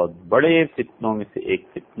بہت بڑے فتنوں میں سے ایک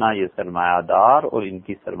فتنہ یہ سرمایہ دار اور ان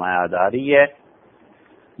کی سرمایہ داری ہے۔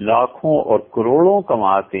 لاکھوں اور کروڑوں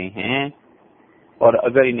کماتے ہیں اور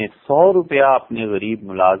اگر انہیں 100 روپیہ اپنے غریب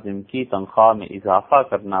ملازم کی تنخواہ میں اضافہ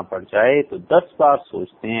کرنا پڑ جائے تو 10 بار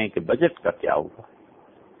سوچتے ہیں کہ بجٹ کا کیا ہوگا۔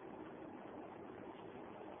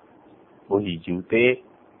 وہی جوتے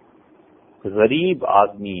غریب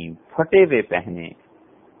آدمی پھٹے ہوئے پہنے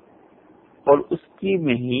اور اس کی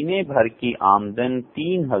مہینے بھر کی آمدن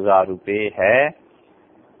 3000 روپے ہے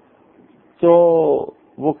تو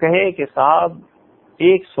وہ کہے کہ صاحب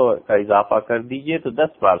 100 کا اضافہ کر دیجئے تو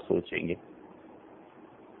 10 بار سوچیں گے،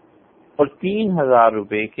 اور 3000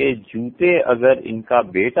 روپے کے جوتے اگر ان کا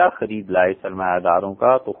بیٹا خرید لائے سرمایہ داروں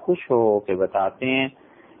کا تو خوش ہو کے بتاتے ہیں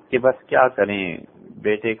کہ بس کیا کریں،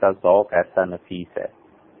 بیٹے کا ذوق ایسا نفیس ہے،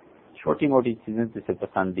 چھوٹی موٹی چیزیں تو اسے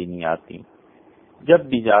پسند ہی نہیں آتی، جب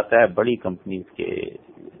بھی جاتا ہے بڑی کمپنیز کے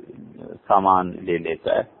سامان لے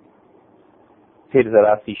لیتا ہے۔ پھر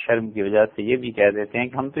ذرا سی شرم کی وجہ سے یہ بھی کہہ دیتے ہیں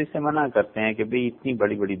کہ ہم تو اسے منع کرتے ہیں کہ بھئی اتنی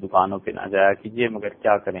بڑی بڑی دکانوں پہ نہ جایا کیجیے، مگر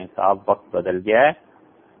کیا کریں صاحب وقت بدل گیا ہے۔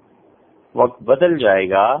 وقت بدل جائے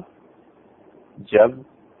گا جب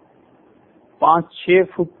 5-6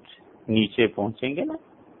 فٹ نیچے پہنچیں گے نا،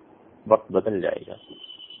 وقت بدل جائے گا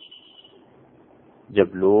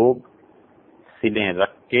جب لوگ سلیں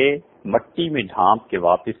رکھ کے مٹی میں ڈھانپ کے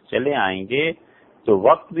واپس چلے آئیں گے تو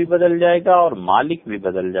وقت بھی بدل جائے گا اور مالک بھی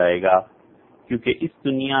بدل جائے گا، کیونکہ اس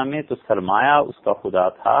دنیا میں تو سرمایہ اس کا خدا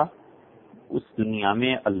تھا، اس دنیا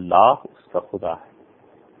میں اللہ اس کا خدا ہے۔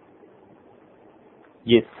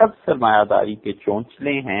 یہ سب سرمایہ داری کے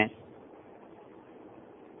چونچلے ہیں،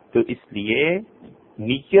 تو اس لیے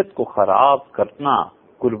نیت کو خراب کرنا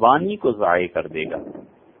قربانی کو ضائع کر دے گا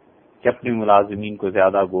کہ اپنے ملازمین کو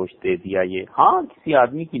زیادہ گوشت دے دیا۔ یہ ہاں کسی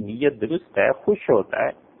آدمی کی نیت درست ہے، خوش ہوتا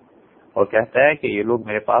ہے اور کہتا ہے کہ یہ لوگ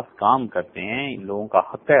میرے پاس کام کرتے ہیں، ان لوگوں کا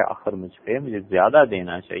حق ہے آخر مجھ پہ، مجھے زیادہ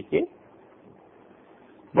دینا چاہیے،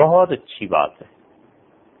 بہت اچھی بات ہے،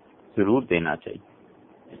 ضرور دینا چاہیے۔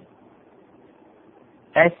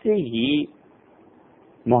 ایسے ہی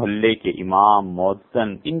محلے کے امام،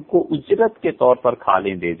 مؤذن، ان کو اجرت کے طور پر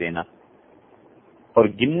کھالیں دے دینا اور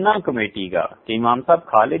گننا کمیٹی کا کہ امام صاحب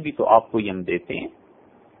کھالے بھی تو آپ کو ہی ہم دیتے ہیں،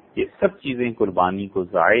 یہ سب چیزیں قربانی کو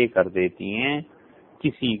ضائع کر دیتی ہیں۔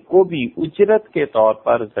 کسی کو بھی اجرت کے طور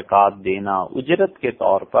پر زکوٰۃ دینا، اجرت کے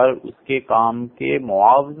طور پر اس کے کام کے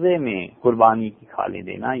معاوضے میں قربانی کی کھالیں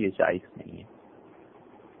دینا، یہ جائز نہیں ہے۔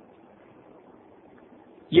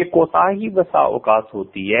 یہ کوتاہی بسا اوقات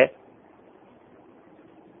ہوتی ہے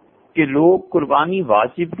کہ لوگ قربانی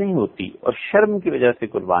واجب نہیں ہوتی اور شرم کی وجہ سے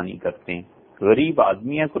قربانی کرتے ہیں۔ غریب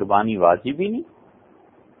آدمی ہے، قربانی واجب ہی نہیں،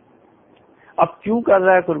 اب کیوں کر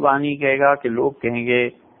رہا ہے قربانی، کہے گا کہ لوگ کہیں گے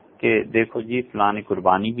کہ دیکھو جی فلاں نے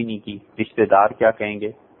قربانی بھی نہیں کی، رشتہ دار کیا کہیں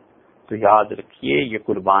گے۔ تو یاد رکھیے یہ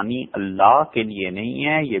قربانی اللہ کے لیے نہیں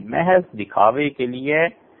ہے، یہ محض دکھاوے کے لیے ہے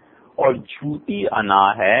اور جھوٹی انا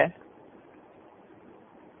ہے،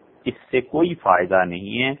 اس سے کوئی فائدہ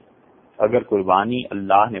نہیں ہے۔ اگر قربانی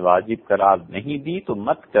اللہ نے واجب قرار نہیں دی تو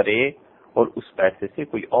مت کرے اور اس پیسے سے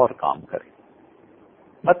کوئی اور کام کرے،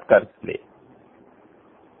 مت قرض لے،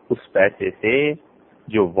 اس پیسے سے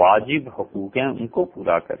جو واجب حقوق ہیں ان کو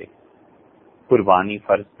پورا کرے۔ قربانی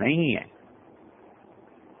فرض نہیں ہے،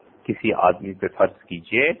 کسی آدمی پہ فرض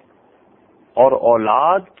کیجئے، اور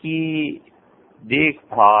اولاد کی دیکھ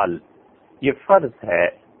بھال یہ فرض ہے،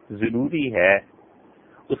 ضروری ہے،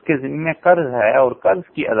 اس کے ذمہ قرض ہے اور قرض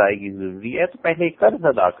کی ادائیگی ضروری ہے، تو پہلے قرض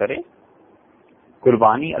ادا کرے۔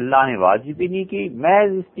 قربانی اللہ نے واجب ہی نہیں کی،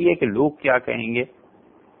 محض اس لیے کہ لوگ کیا کہیں گے۔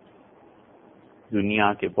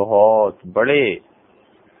 دنیا کے بہت بڑے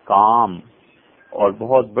کام اور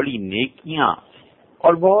بہت بڑی نیکیاں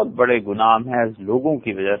اور بہت بڑے گناہ محض لوگوں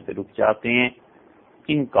کی وجہ سے رک جاتے ہیں،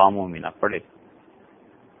 ان کاموں میں نہ پڑے،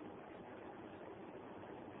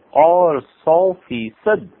 اور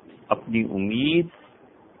 100% اپنی امید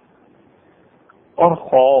اور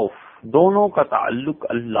خوف دونوں کا تعلق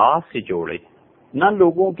اللہ سے جوڑے، نہ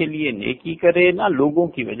لوگوں کے لیے نیکی کرے نہ لوگوں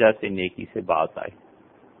کی وجہ سے نیکی سے بات آئے،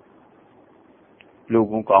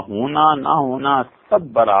 لوگوں کا ہونا نہ ہونا سب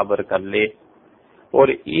برابر کر لے، اور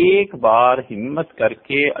ایک بار ہمت کر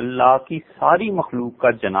کے اللہ کی ساری مخلوق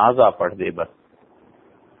کا جنازہ پڑھ دے، بس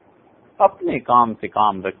اپنے کام سے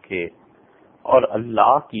کام رکھے اور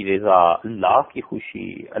اللہ کی رضا، اللہ کی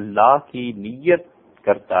خوشی، اللہ کی نیت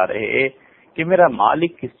کرتا رہے کہ میرا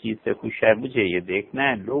مالک کس چیز سے خوش ہے، مجھے یہ دیکھنا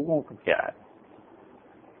ہے، لوگوں کا کیا ہے۔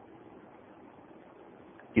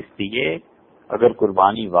 اس لیے اگر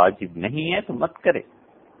قربانی واجب نہیں ہے تو مت کرے،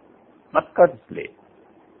 مت کر لے۔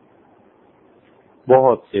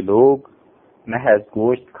 بہت سے لوگ محض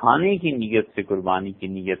گوشت کھانے کی نیت سے قربانی کی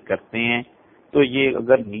نیت کرتے ہیں، تو یہ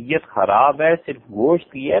اگر نیت خراب ہے، صرف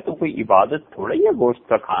گوشت کی ہے، تو کوئی عبادت تھوڑا ہی ہے گوشت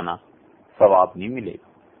کا کھانا، ثواب نہیں ملے گا۔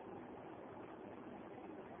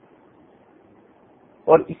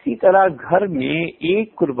 اور اسی طرح گھر میں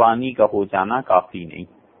ایک قربانی کا ہو جانا کافی نہیں،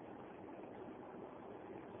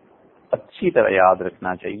 اچھی طرح یاد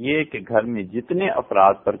رکھنا چاہیے کہ گھر میں جتنے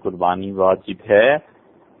افراد پر قربانی واجب ہے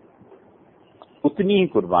اتنی ہی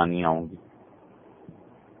قربانیاں ہوں گی۔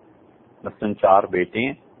 مثلاً 4 بیٹے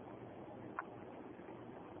ہیں،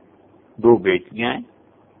 2 بیٹیاں ہیں،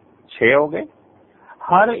 6 ہو گئے،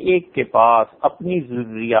 ہر ایک کے پاس اپنی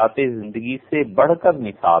ضروریات زندگی سے بڑھ کر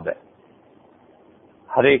نصاب ہے،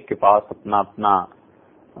 ہر ایک کے پاس اپنا اپنا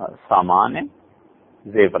سامان ہے،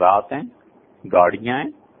 زیورات ہیں، گاڑیاں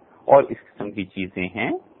ہیں اور اس قسم کی چیزیں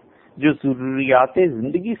ہیں جو ضروریات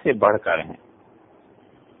زندگی سے بڑھ کر ہیں،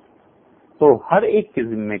 تو ہر ایک کے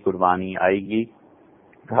ذمہ قربانی آئے گی۔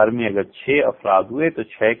 گھر میں اگر 6 افراد ہوئے تو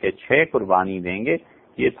 6 کے 6 قربانی دیں گے،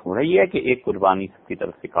 یہ تھوڑا ہی ہے کہ ایک قربانی سب کی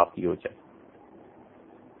طرف سے کافی ہو جائے۔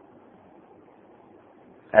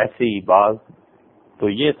 ایسے ہی بعض تو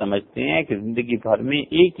یہ سمجھتے ہیں کہ زندگی بھر میں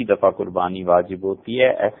ایک ہی دفعہ قربانی واجب ہوتی ہے،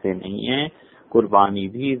 ایسے نہیں ہے، قربانی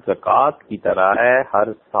بھی زکوٰۃ کی طرح ہے، ہر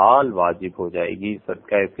سال واجب ہو جائے گی،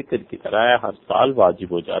 صدقہ فطر کی طرح ہے، ہر سال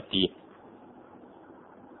واجب ہو جاتی ہے۔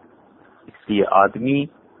 اس لیے آدمی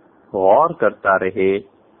غور کرتا رہے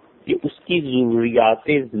کہ اس کی ضروریات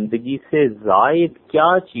زندگی سے زائد کیا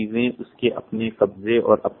چیزیں اس کے اپنے قبضے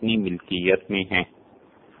اور اپنی ملکیت میں ہیں،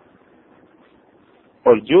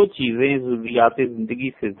 اور جو چیزیں ضروریات زندگی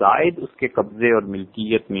سے زائد اس کے قبضے اور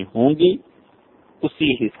ملکیت میں ہوں گی، اسی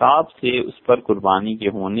حساب سے اس پر قربانی کے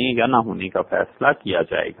ہونے یا نہ ہونے کا فیصلہ کیا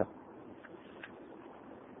جائے گا۔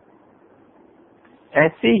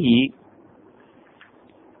 ایسے ہی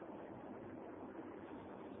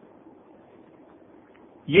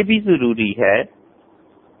یہ بھی ضروری ہے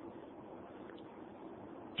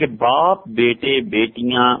کہ باپ، بیٹے،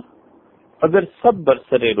 بیٹیاں اگر سب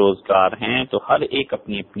برسر روزگار ہیں تو ہر ایک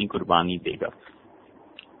اپنی اپنی قربانی دے گا،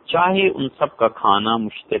 چاہے ان سب کا کھانا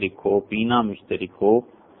مشترک ہو، پینا مشترک ہو،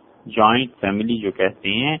 جوائنٹ فیملی جو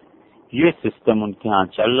کہتے ہیں، یہ سسٹم ان کے ہاں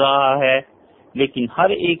چل رہا ہے، لیکن ہر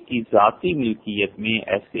ایک کی ذاتی ملکیت میں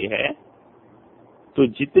ایسے ہے تو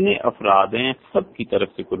جتنے افراد ہیں سب کی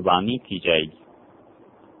طرف سے قربانی کی جائے گی۔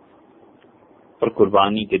 اور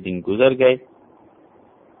قربانی کے دن گزر گئے،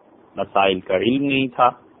 مسائل کا علم نہیں تھا،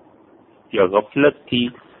 یا غفلت تھی،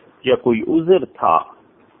 یا کوئی عذر تھا،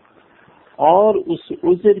 اور اس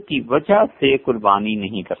عذر کی وجہ سے قربانی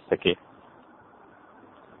نہیں کر سکے،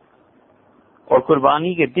 اور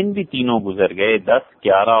قربانی کے دن بھی تینوں گزر گئے، 10،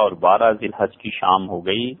 11 اور 12 ذی الحج کی شام ہو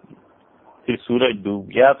گئی، پھر سورج ڈوب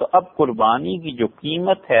گیا، تو اب قربانی کی جو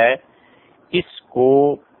قیمت ہے اس کو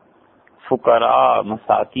فقراء،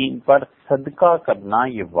 مساکین پر صدقہ کرنا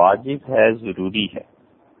یہ واجب ہے، ضروری ہے۔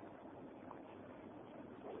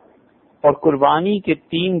 اور قربانی کے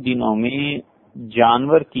 3 دنوں میں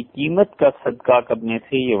جانور کی قیمت کا صدقہ کرنے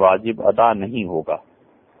سے یہ واجب ادا نہیں ہوگا۔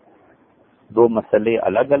 2 مسئلے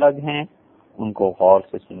الگ الگ ہیں، ان کو غور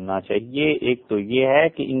سے سننا چاہیے۔ ایک تو یہ ہے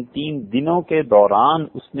کہ ان 3 دنوں کے دوران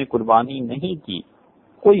اس نے قربانی نہیں کی،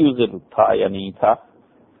 کوئی عذر تھا یا نہیں تھا،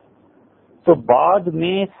 تو بعد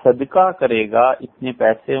میں صدقہ کرے گا، اتنے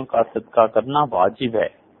پیسے کا صدقہ کرنا واجب ہے،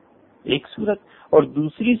 ایک صورت۔ اور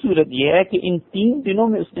دوسری صورت یہ ہے کہ ان 3 دنوں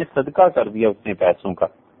میں اس نے صدقہ کر دیا اتنے پیسوں کا،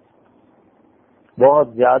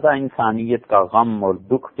 بہت زیادہ انسانیت کا غم اور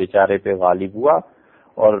دکھ بیچارے پہ غالب ہوا،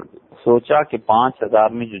 اور سوچا کہ 5000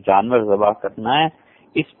 میں جو جانور ذبح کرنا ہے،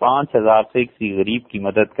 اس 5000 سے کسی غریب کی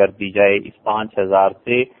مدد کر دی جائے، اس 5000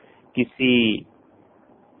 سے کسی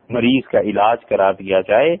مریض کا علاج کرا دیا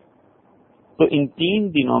جائے، تو ان 3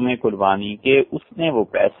 دنوں میں قربانی کے اس نے وہ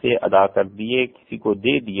پیسے ادا کر دیے، کسی کو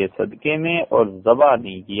دے دیے صدقے میں اور ذبح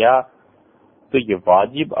نہیں کیا، تو یہ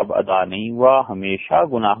واجب اب ادا نہیں ہوا، ہمیشہ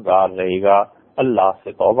گناہگار رہے گا، اللہ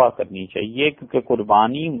سے توبہ کرنی چاہیے، کیونکہ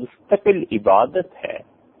قربانی مستقل عبادت ہے،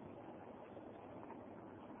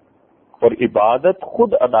 اور عبادت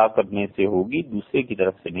خود ادا کرنے سے ہوگی، دوسرے کی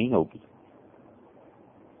طرف سے نہیں ہوگی۔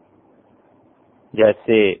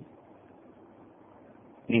 جیسے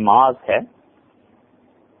نماز ہے،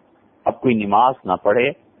 اب کوئی نماز نہ پڑھے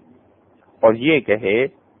اور یہ کہے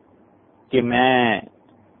کہ میں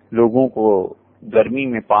لوگوں کو گرمی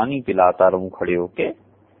میں پانی پلاتا رہوں کھڑے ہو کے،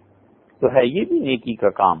 تو ہے یہ بھی نیکی کا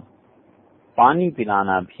کام، پانی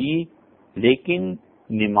پلانا بھی، لیکن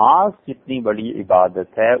نماز جتنی بڑی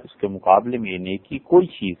عبادت ہے اس کے مقابلے میں یہ نیکی کوئی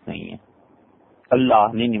چیز نہیں ہے۔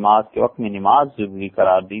 اللہ نے نماز کے وقت میں نماز ضروری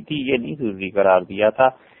قرار دی تھی، یہ نہیں ضروری قرار دیا تھا۔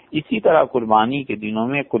 اسی طرح قربانی کے دنوں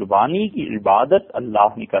میں قربانی کی عبادت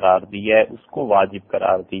اللہ نے قرار دی ہے، اس کو واجب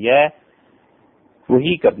قرار دیا ہے،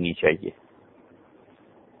 وہی کرنی چاہیے،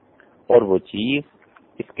 اور وہ چیز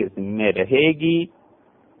اس کے ذمے رہے گی،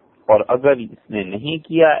 اور اگر اس نے نہیں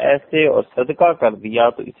کیا ایسے اور صدقہ کر دیا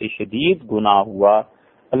تو اسے شدید گناہ ہوا،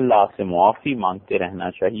 اللہ سے معافی مانگتے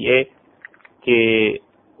رہنا چاہیے کہ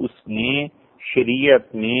اس نے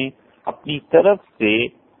شریعت میں اپنی طرف سے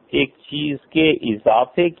ایک چیز کے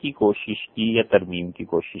اضافے کی کوشش کی یا ترمیم کی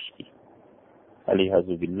کوشش کی۔ علیہ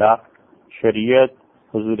باللہ، شریعت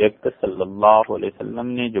حضور اکرم صلی اللہ علیہ وسلم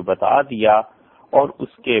نے جو بتا دیا، اور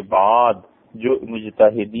اس کے بعد جو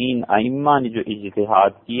مجتہدین ائمہ نے جو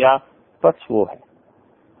اجتہاد کیا، بس وہ ہے۔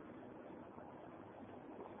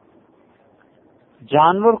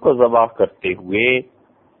 جانور کو ذبح کرتے ہوئے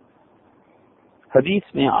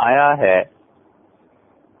حدیث میں آیا ہے،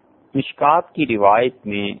 مشکات کی روایت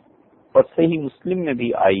میں اور صحیح مسلم میں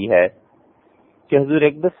بھی آئی ہے کہ حضور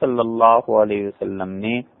اقدس صلی اللہ علیہ وسلم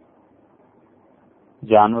نے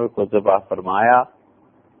جانور کو ذبح فرمایا،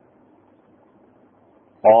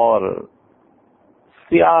 اور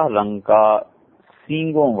سیاہ رنگ کا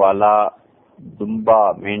سینگوں والا دمبا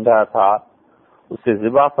مینڈا تھا، اسے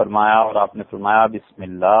ذبح فرمایا، اور آپ نے فرمایا بسم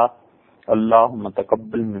اللہ اللہم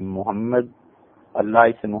تقبل من محمد، اللہ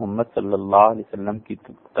اسے محمد صلی اللہ علیہ وسلم کی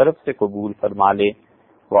طرف سے قبول فرما لے،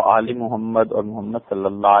 وآل محمد، اور محمد صلی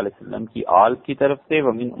اللہ علیہ وسلم کی آل کی طرف سے،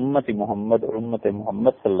 ومن امت محمد، اور امت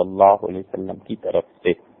محمد صلی اللہ علیہ وسلم کی طرف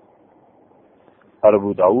سے۔ اور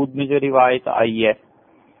ابو داؤد میں جو روایت آئی ہے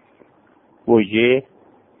وہ یہ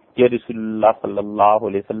کہ رسول اللہ صلی اللہ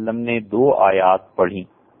علیہ وسلم نے 2 آیات پڑھی،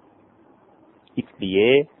 اس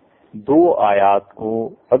لیے 2 آیات کو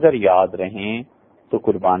اگر یاد رہیں تو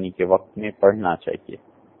قربانی کے وقت میں پڑھنا چاہیے۔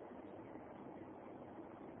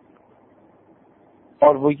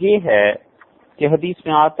 اور وہ یہ ہے کہ حدیث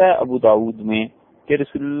میں آتا ہے ابو داؤد میں کہ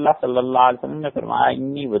رسول اللہ صلی اللہ علیہ وسلم نے فرمایا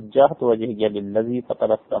انی وجہت وجہی للذی فطر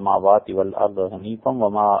السماوات والارض حنیفا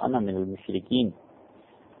وما انا من المشرکین،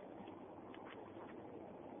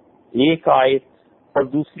 ایک آیت، اور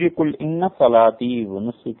دوسری قل ان صلاتی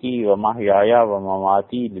ونسکی ومحیایا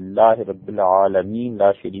ومماتی للہ رب العالمین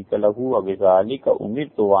لا شریک لہ وبذالک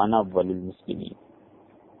امرت وانا اول المسلمین۔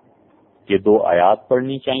 یہ 2 آیات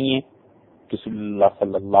پڑھنی چاہیے، رسول اللہ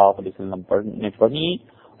صلی اللہ علیہ وسلم نے پڑھی،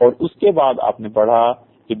 اور اس کے بعد آپ نے پڑھا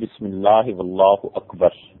کہ بسم اللہ واللہ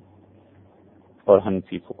اکبر، اور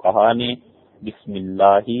حنفی فقہا نے بسم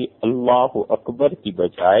اللہ اللہ اکبر کی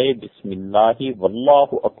بجائے بسم اللہ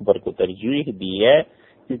واللہ اکبر کو ترجیح دی ہے،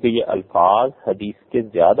 کیونکہ یہ الفاظ حدیث کے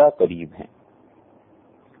زیادہ قریب ہیں۔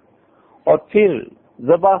 اور پھر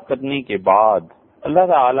ذبح کرنے کے بعد اللہ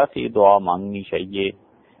تعالیٰ سے یہ دعا مانگنی چاہیے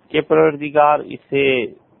کہ پروردگار اسے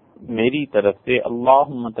میری طرف سے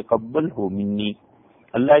اللہم تقبل ہو منی،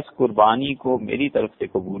 اللہ اس قربانی کو میری طرف سے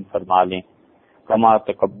قبول فرما لیں، کما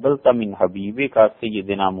تقبلت من حبیبک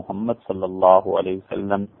سیدنا محمد صلی اللہ علیہ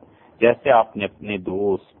وسلم، جیسے آپ نے اپنے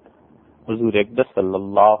دوست حضور اقدس صلی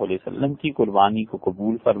اللہ علیہ وسلم کی قربانی کو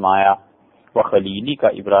قبول فرمایا، وخلیلی کا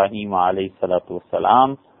ابراہیم علیہ الصلوۃ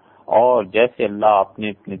والسلام، اور جیسے اللہ آپ نے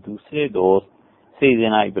اپنے دوسرے دوست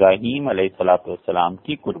سیدنا ابراہیم علیہ الصلوۃ والسلام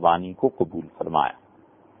کی قربانی کو قبول فرمایا۔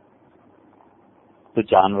 تو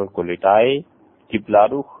جانور کو لٹائے، قبلہ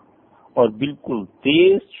رخ، اور بالکل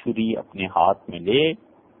تیز چھری اپنے ہاتھ میں لے،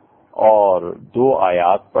 اور 2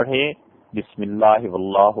 آیات پڑھے بسم اللہ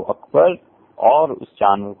واللہ اکبر، اور اس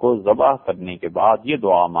جانور کو ذبح کرنے کے بعد یہ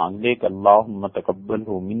دعا مانگ لے کہ اللہم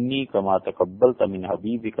تقبلہ منی کما تقبلت من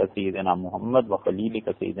حبیبک سیدنا محمد وخلیلک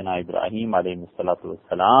سیدنا ابراہیم علیہ الصلوۃ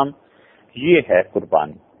والسلام۔ یہ ہے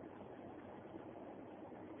قربانی۔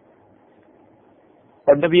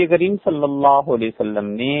 اور نبی کریم صلی اللہ علیہ وسلم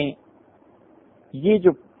نے یہ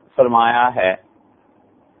جو فرمایا ہے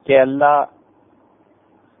کہ اللہ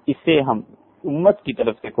اسے ہم امت کی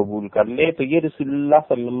طرف سے قبول کر لے تو یہ رسول اللہ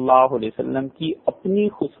صلی اللہ علیہ وسلم کی اپنی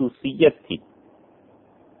خصوصیت تھی۔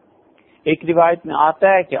 ایک روایت میں آتا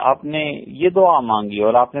ہے کہ آپ نے یہ دعا مانگی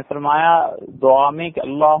اور آپ نے فرمایا دعا میں کہ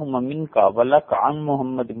اللہم منک ولک عن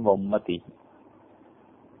محمد و امتی،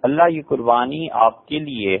 اللہ یہ قربانی آپ کے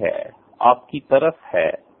لیے ہے، آپ کی طرف ہے،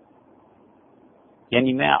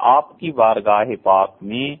 یعنی میں آپ کی بارگاہ پاک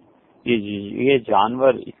میں یہ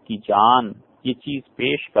جانور، اس کی جان، یہ چیز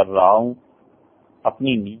پیش کر رہا ہوں،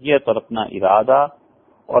 اپنی نیت اور اپنا ارادہ،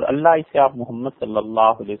 اور اللہ اسے آپ محمد صلی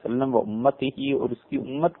اللہ علیہ وسلم و امت ہی اور اس کی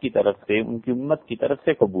امت کی طرف سے، ان کی امت کی طرف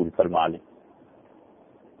سے قبول فرما لیں۔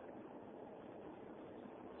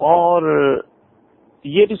 اور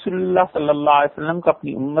یہ رسول اللہ صلی اللہ علیہ وسلم کا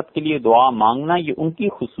اپنی امت کے لیے دعا مانگنا یہ ان کی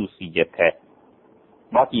خصوصیت ہے۔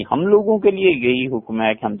 باقی ہم لوگوں کے لیے یہی حکم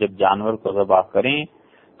ہے کہ ہم جب جانور کو ذبح کریں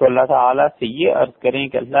تو اللہ تعالیٰ سے یہ عرض کریں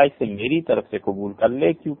کہ اللہ اسے میری طرف سے قبول کر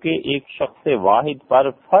لے، کیونکہ ایک شخص واحد پر،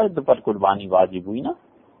 فرد پر قربانی واجب ہوئی نا۔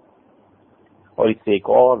 اور اس سے ایک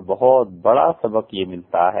اور بہت بڑا سبق یہ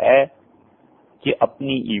ملتا ہے کہ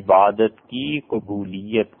اپنی عبادت کی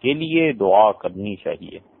قبولیت کے لیے دعا کرنی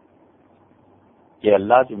چاہیے کہ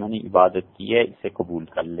اللہ جو میں نے عبادت کی ہے اسے قبول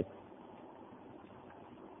کر لے۔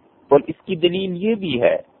 اور اس کی دلیل یہ بھی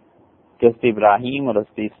ہے کہ حضرت ابراہیم اور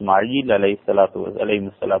حضرت اسماعیل علیہ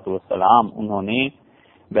الصلوۃ والسلام انہوں نے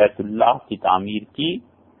بیت اللہ کی تعمیر کی،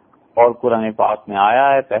 اور قرآن پاک میں آیا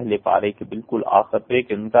ہے پہلے پارے کے بالکل آخر پہ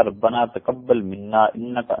کہ ان کا ربنا تقبل منا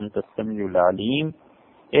انک انت السمیع العلیم،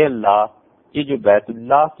 اے اللہ یہ جو بیت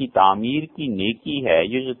اللہ کی تعمیر کی نیکی ہے،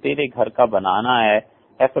 یہ جو تیرے گھر کا بنانا ہے،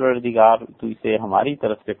 اے پروردگار تو اسے ہماری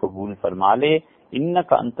طرف سے قبول فرما لے،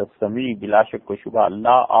 انک انت السمیع، بلا شک و شبہ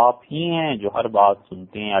اللہ آپ ہی ہیں جو ہر بات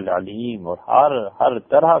سنتے ہیں، العلیم اور ہر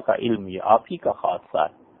طرح کا علم یہ آپ ہی کا خاصہ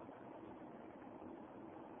ہے۔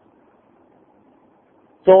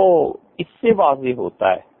 تو اس سے واضح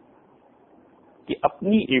ہوتا ہے کہ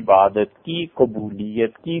اپنی عبادت کی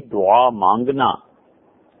قبولیت کی دعا مانگنا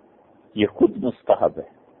یہ خود مستحب ہے،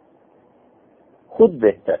 خود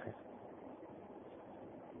بہتر ہے۔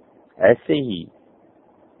 ایسے ہی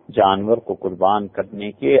جانور کو قربان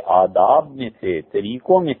کرنے کے آداب میں سے،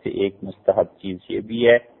 طریقوں میں سے ایک مستحب چیز یہ بھی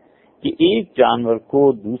ہے کہ ایک جانور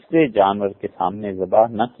کو دوسرے جانور کے سامنے ذبح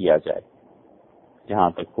نہ کیا جائے، جہاں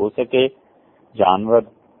تک ہو سکے جانور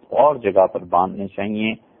اور جگہ پر باندھنے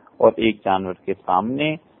چاہیے اور ایک جانور کے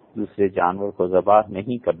سامنے دوسرے جانور کو ذبح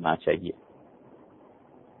نہیں کرنا چاہیے۔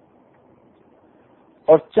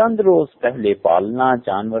 اور چند روز پہلے پالنا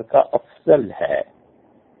جانور کا افضل ہے،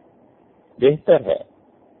 بہتر ہے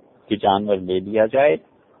کہ جانور لے لیا جائے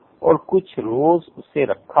اور کچھ روز اسے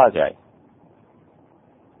رکھا جائے۔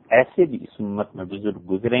 ایسے بھی اس امت میں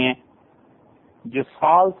بزرگ گزرے ہیں جو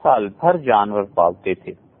سال بھر جانور پالتے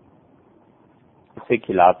تھے، اسے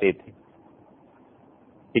کھلاتے تھے۔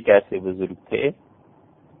 ایک ایسے بزرگ تھے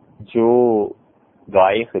جو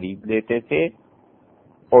گائے خرید لیتے تھے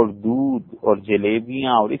اور دودھ اور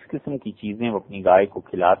جلیبیاں اور اس قسم کی چیزیں وہ اپنی گائے کو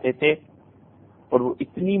کھلاتے تھے، اور وہ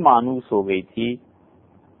اتنی مانوس ہو گئی تھی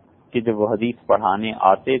کہ جب وہ حدیث پڑھانے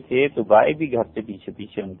آتے تھے تو گائے بھی گھر سے پیچھے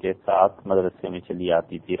پیچھے ان کے ساتھ مدرسے میں چلی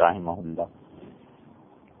آتی تھی رحمہ اللہ۔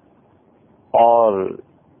 اور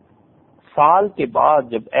سال کے بعد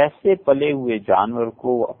جب ایسے پلے ہوئے جانور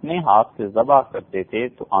کو اپنے ہاتھ سے ذبح کرتے تھے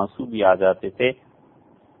تو آنسو بھی آ جاتے تھے۔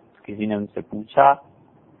 کسی نے ان سے پوچھا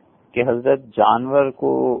کہ حضرت جانور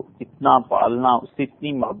کو اتنا پالنا، اس سے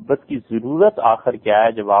اتنی محبت کی ضرورت آخر کیا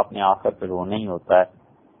ہے جب آپ نے آخر پہ رونا ہی ہوتا ہے؟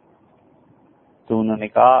 تو انہوں نے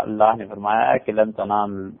کہا اللہ نے فرمایا ہے کہ لن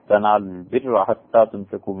تنالوا البر حتى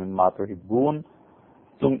تنفقوا مما تحبون،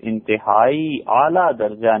 تم انتہائی اعلیٰ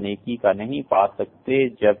درجہ نیکی کا نہیں پا سکتے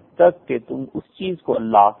جب تک کہ تم اس چیز کو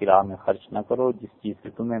اللہ کی راہ میں خرچ نہ کرو جس چیز سے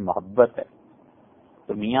تمہیں محبت ہے۔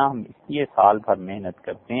 تو میاں ہم اس لیے سال بھر محنت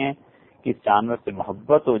کرتے ہیں کہ اس جانور سے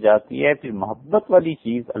محبت ہو جاتی ہے، پھر محبت والی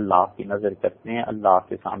چیز اللہ کی نظر کرتے ہیں، اللہ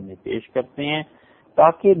کے سامنے پیش کرتے ہیں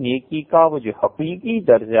تاکہ نیکی کا وہ جو حقیقی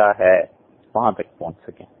درجہ ہے وہاں تک پہنچ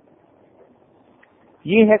سکیں۔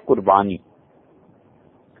 یہ ہے قربانی،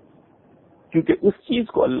 کیونکہ اس چیز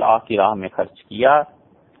کو اللہ کی راہ میں خرچ کیا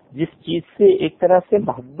جس چیز سے ایک طرح سے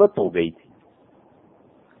محبت ہو گئی تھی۔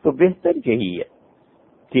 تو بہتر یہی ہے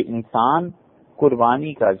کہ انسان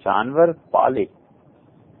قربانی کا جانور پالے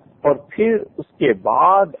اور پھر اس کے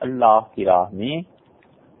بعد اللہ کی راہ میں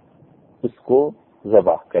اس کو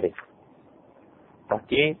ذبح کرے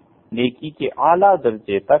تاکہ نیکی کے اعلیٰ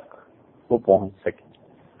درجے تک وہ پہنچ سکے۔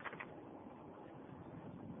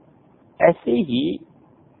 ایسے ہی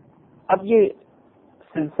اب یہ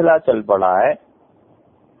سلسلہ چل پڑا ہے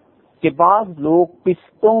کہ بعض لوگ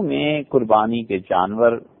قسطوں میں قربانی کے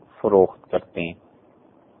جانور فروخت کرتے ہیں،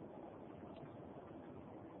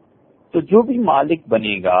 تو جو بھی مالک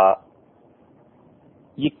بنے گا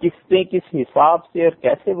یہ قسطیں کس حساب سے اور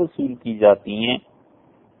کیسے وصول کی جاتی ہیں،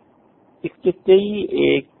 اس کے کئی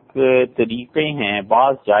ایک طریقے ہیں،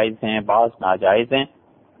 بعض جائز ہیں بعض ناجائز ہیں،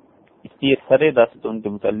 اس لیے سر دست ان کے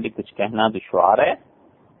متعلق کچھ کہنا دشوار ہے۔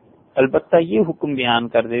 البتہ یہ حکم بیان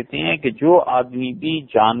کر دیتے ہیں کہ جو آدمی بھی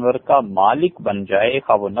جانور کا مالک بن جائے،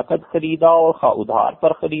 خواہ وہ نقد خریدا اور خواہ ادھار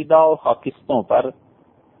پر خریدا اور خواہ قسطوں پر،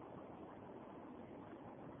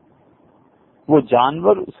 وہ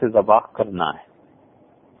جانور اسے ذبح کرنا ہے،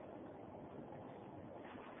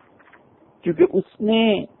 کیونکہ اس نے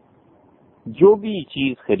جو بھی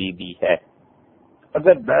چیز خریدی ہے،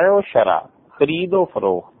 اگر بیع و شرع، خرید و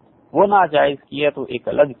فروخت وہ ناجائز کیا تو ایک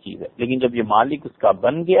الگ چیز ہے، لیکن جب یہ مالک اس کا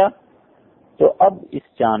بن گیا تو اب اس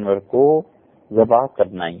جانور کو ذبح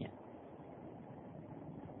کرنا ہی ہے۔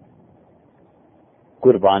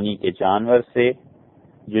 قربانی کے جانور سے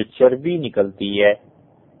جو چربی نکلتی ہے،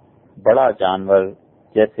 بڑا جانور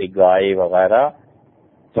جیسے گائے وغیرہ،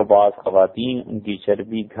 تو بعض خواتین ان کی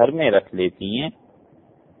چربی گھر میں رکھ لیتی ہیں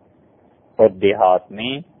اور دیہات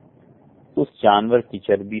میں اس جانور کی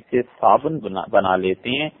چربی سے صابن بنا لیتے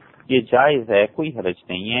ہیں۔ یہ جائز ہے، کوئی حرج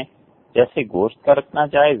نہیں ہے، جیسے گوشت کا رکھنا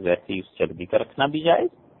جائز ویسے ہی اس چربی کا رکھنا بھی جائز،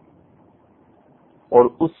 اور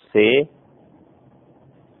اس سے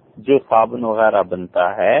جو صابن وغیرہ بنتا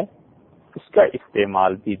ہے اس کا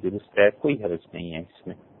استعمال بھی درست ہے، کوئی حرج نہیں ہے اس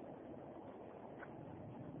میں۔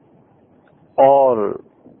 اور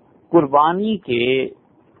قربانی کے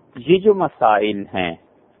یہ جو مسائل ہیں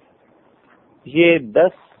یہ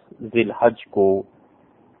 10 ذی الحج کو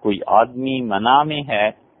کوئی آدمی منع میں ہے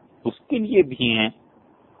اس کے لیے بھی ہیں،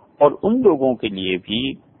 اور ان لوگوں کے لیے بھی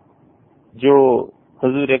جو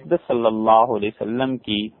حضور اقدس صلی اللہ علیہ وسلم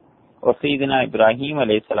کی اور سیدنا ابراہیم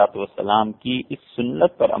علیہ السلام کی اس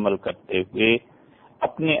سنت پر عمل کرتے ہوئے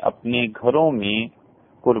اپنے اپنے گھروں میں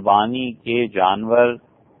قربانی کے جانور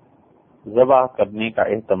ذبح کرنے کا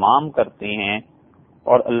اہتمام کرتے ہیں،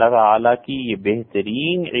 اور اللہ تعالی کی یہ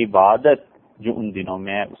بہترین عبادت جو ان دنوں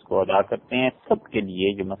میں ہے اس کو ادا کرتے ہیں۔ سب کے لیے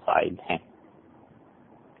یہ مسائل ہیں،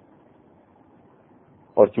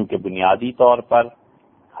 اور چونکہ بنیادی طور پر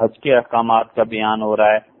حج کے احکامات کا بیان ہو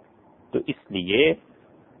رہا ہے تو اس لیے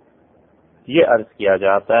یہ عرض کیا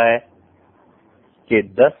جاتا ہے کہ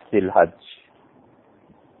 10 ذی الحج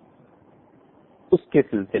اس کے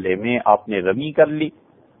سلسلے میں آپ نے رمی کر لی،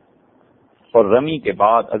 اور رمی کے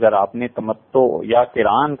بعد اگر آپ نے تمتع یا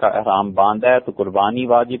قران کا احرام باندھا ہے تو قربانی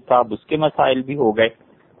واجب تھا، اب اس کے مسائل بھی ہو گئے۔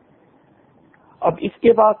 اب اس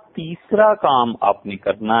کے بعد تیسرا کام آپ نے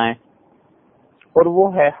کرنا ہے اور وہ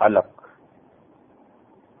ہے حلق۔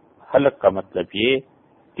 حلق کا مطلب یہ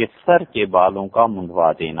کہ سر کے بالوں کا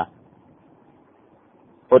منڈوا دینا،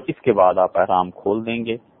 اور اس کے بعد آپ احرام کھول دیں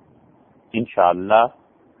گے انشاءاللہ۔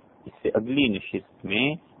 اس سے اگلی نشست میں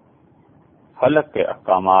حلق کے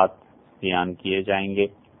احکامات بیان کیے جائیں گے۔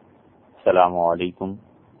 السلام علیکم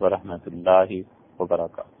ورحمۃ اللہ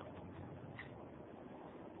وبرکاتہ۔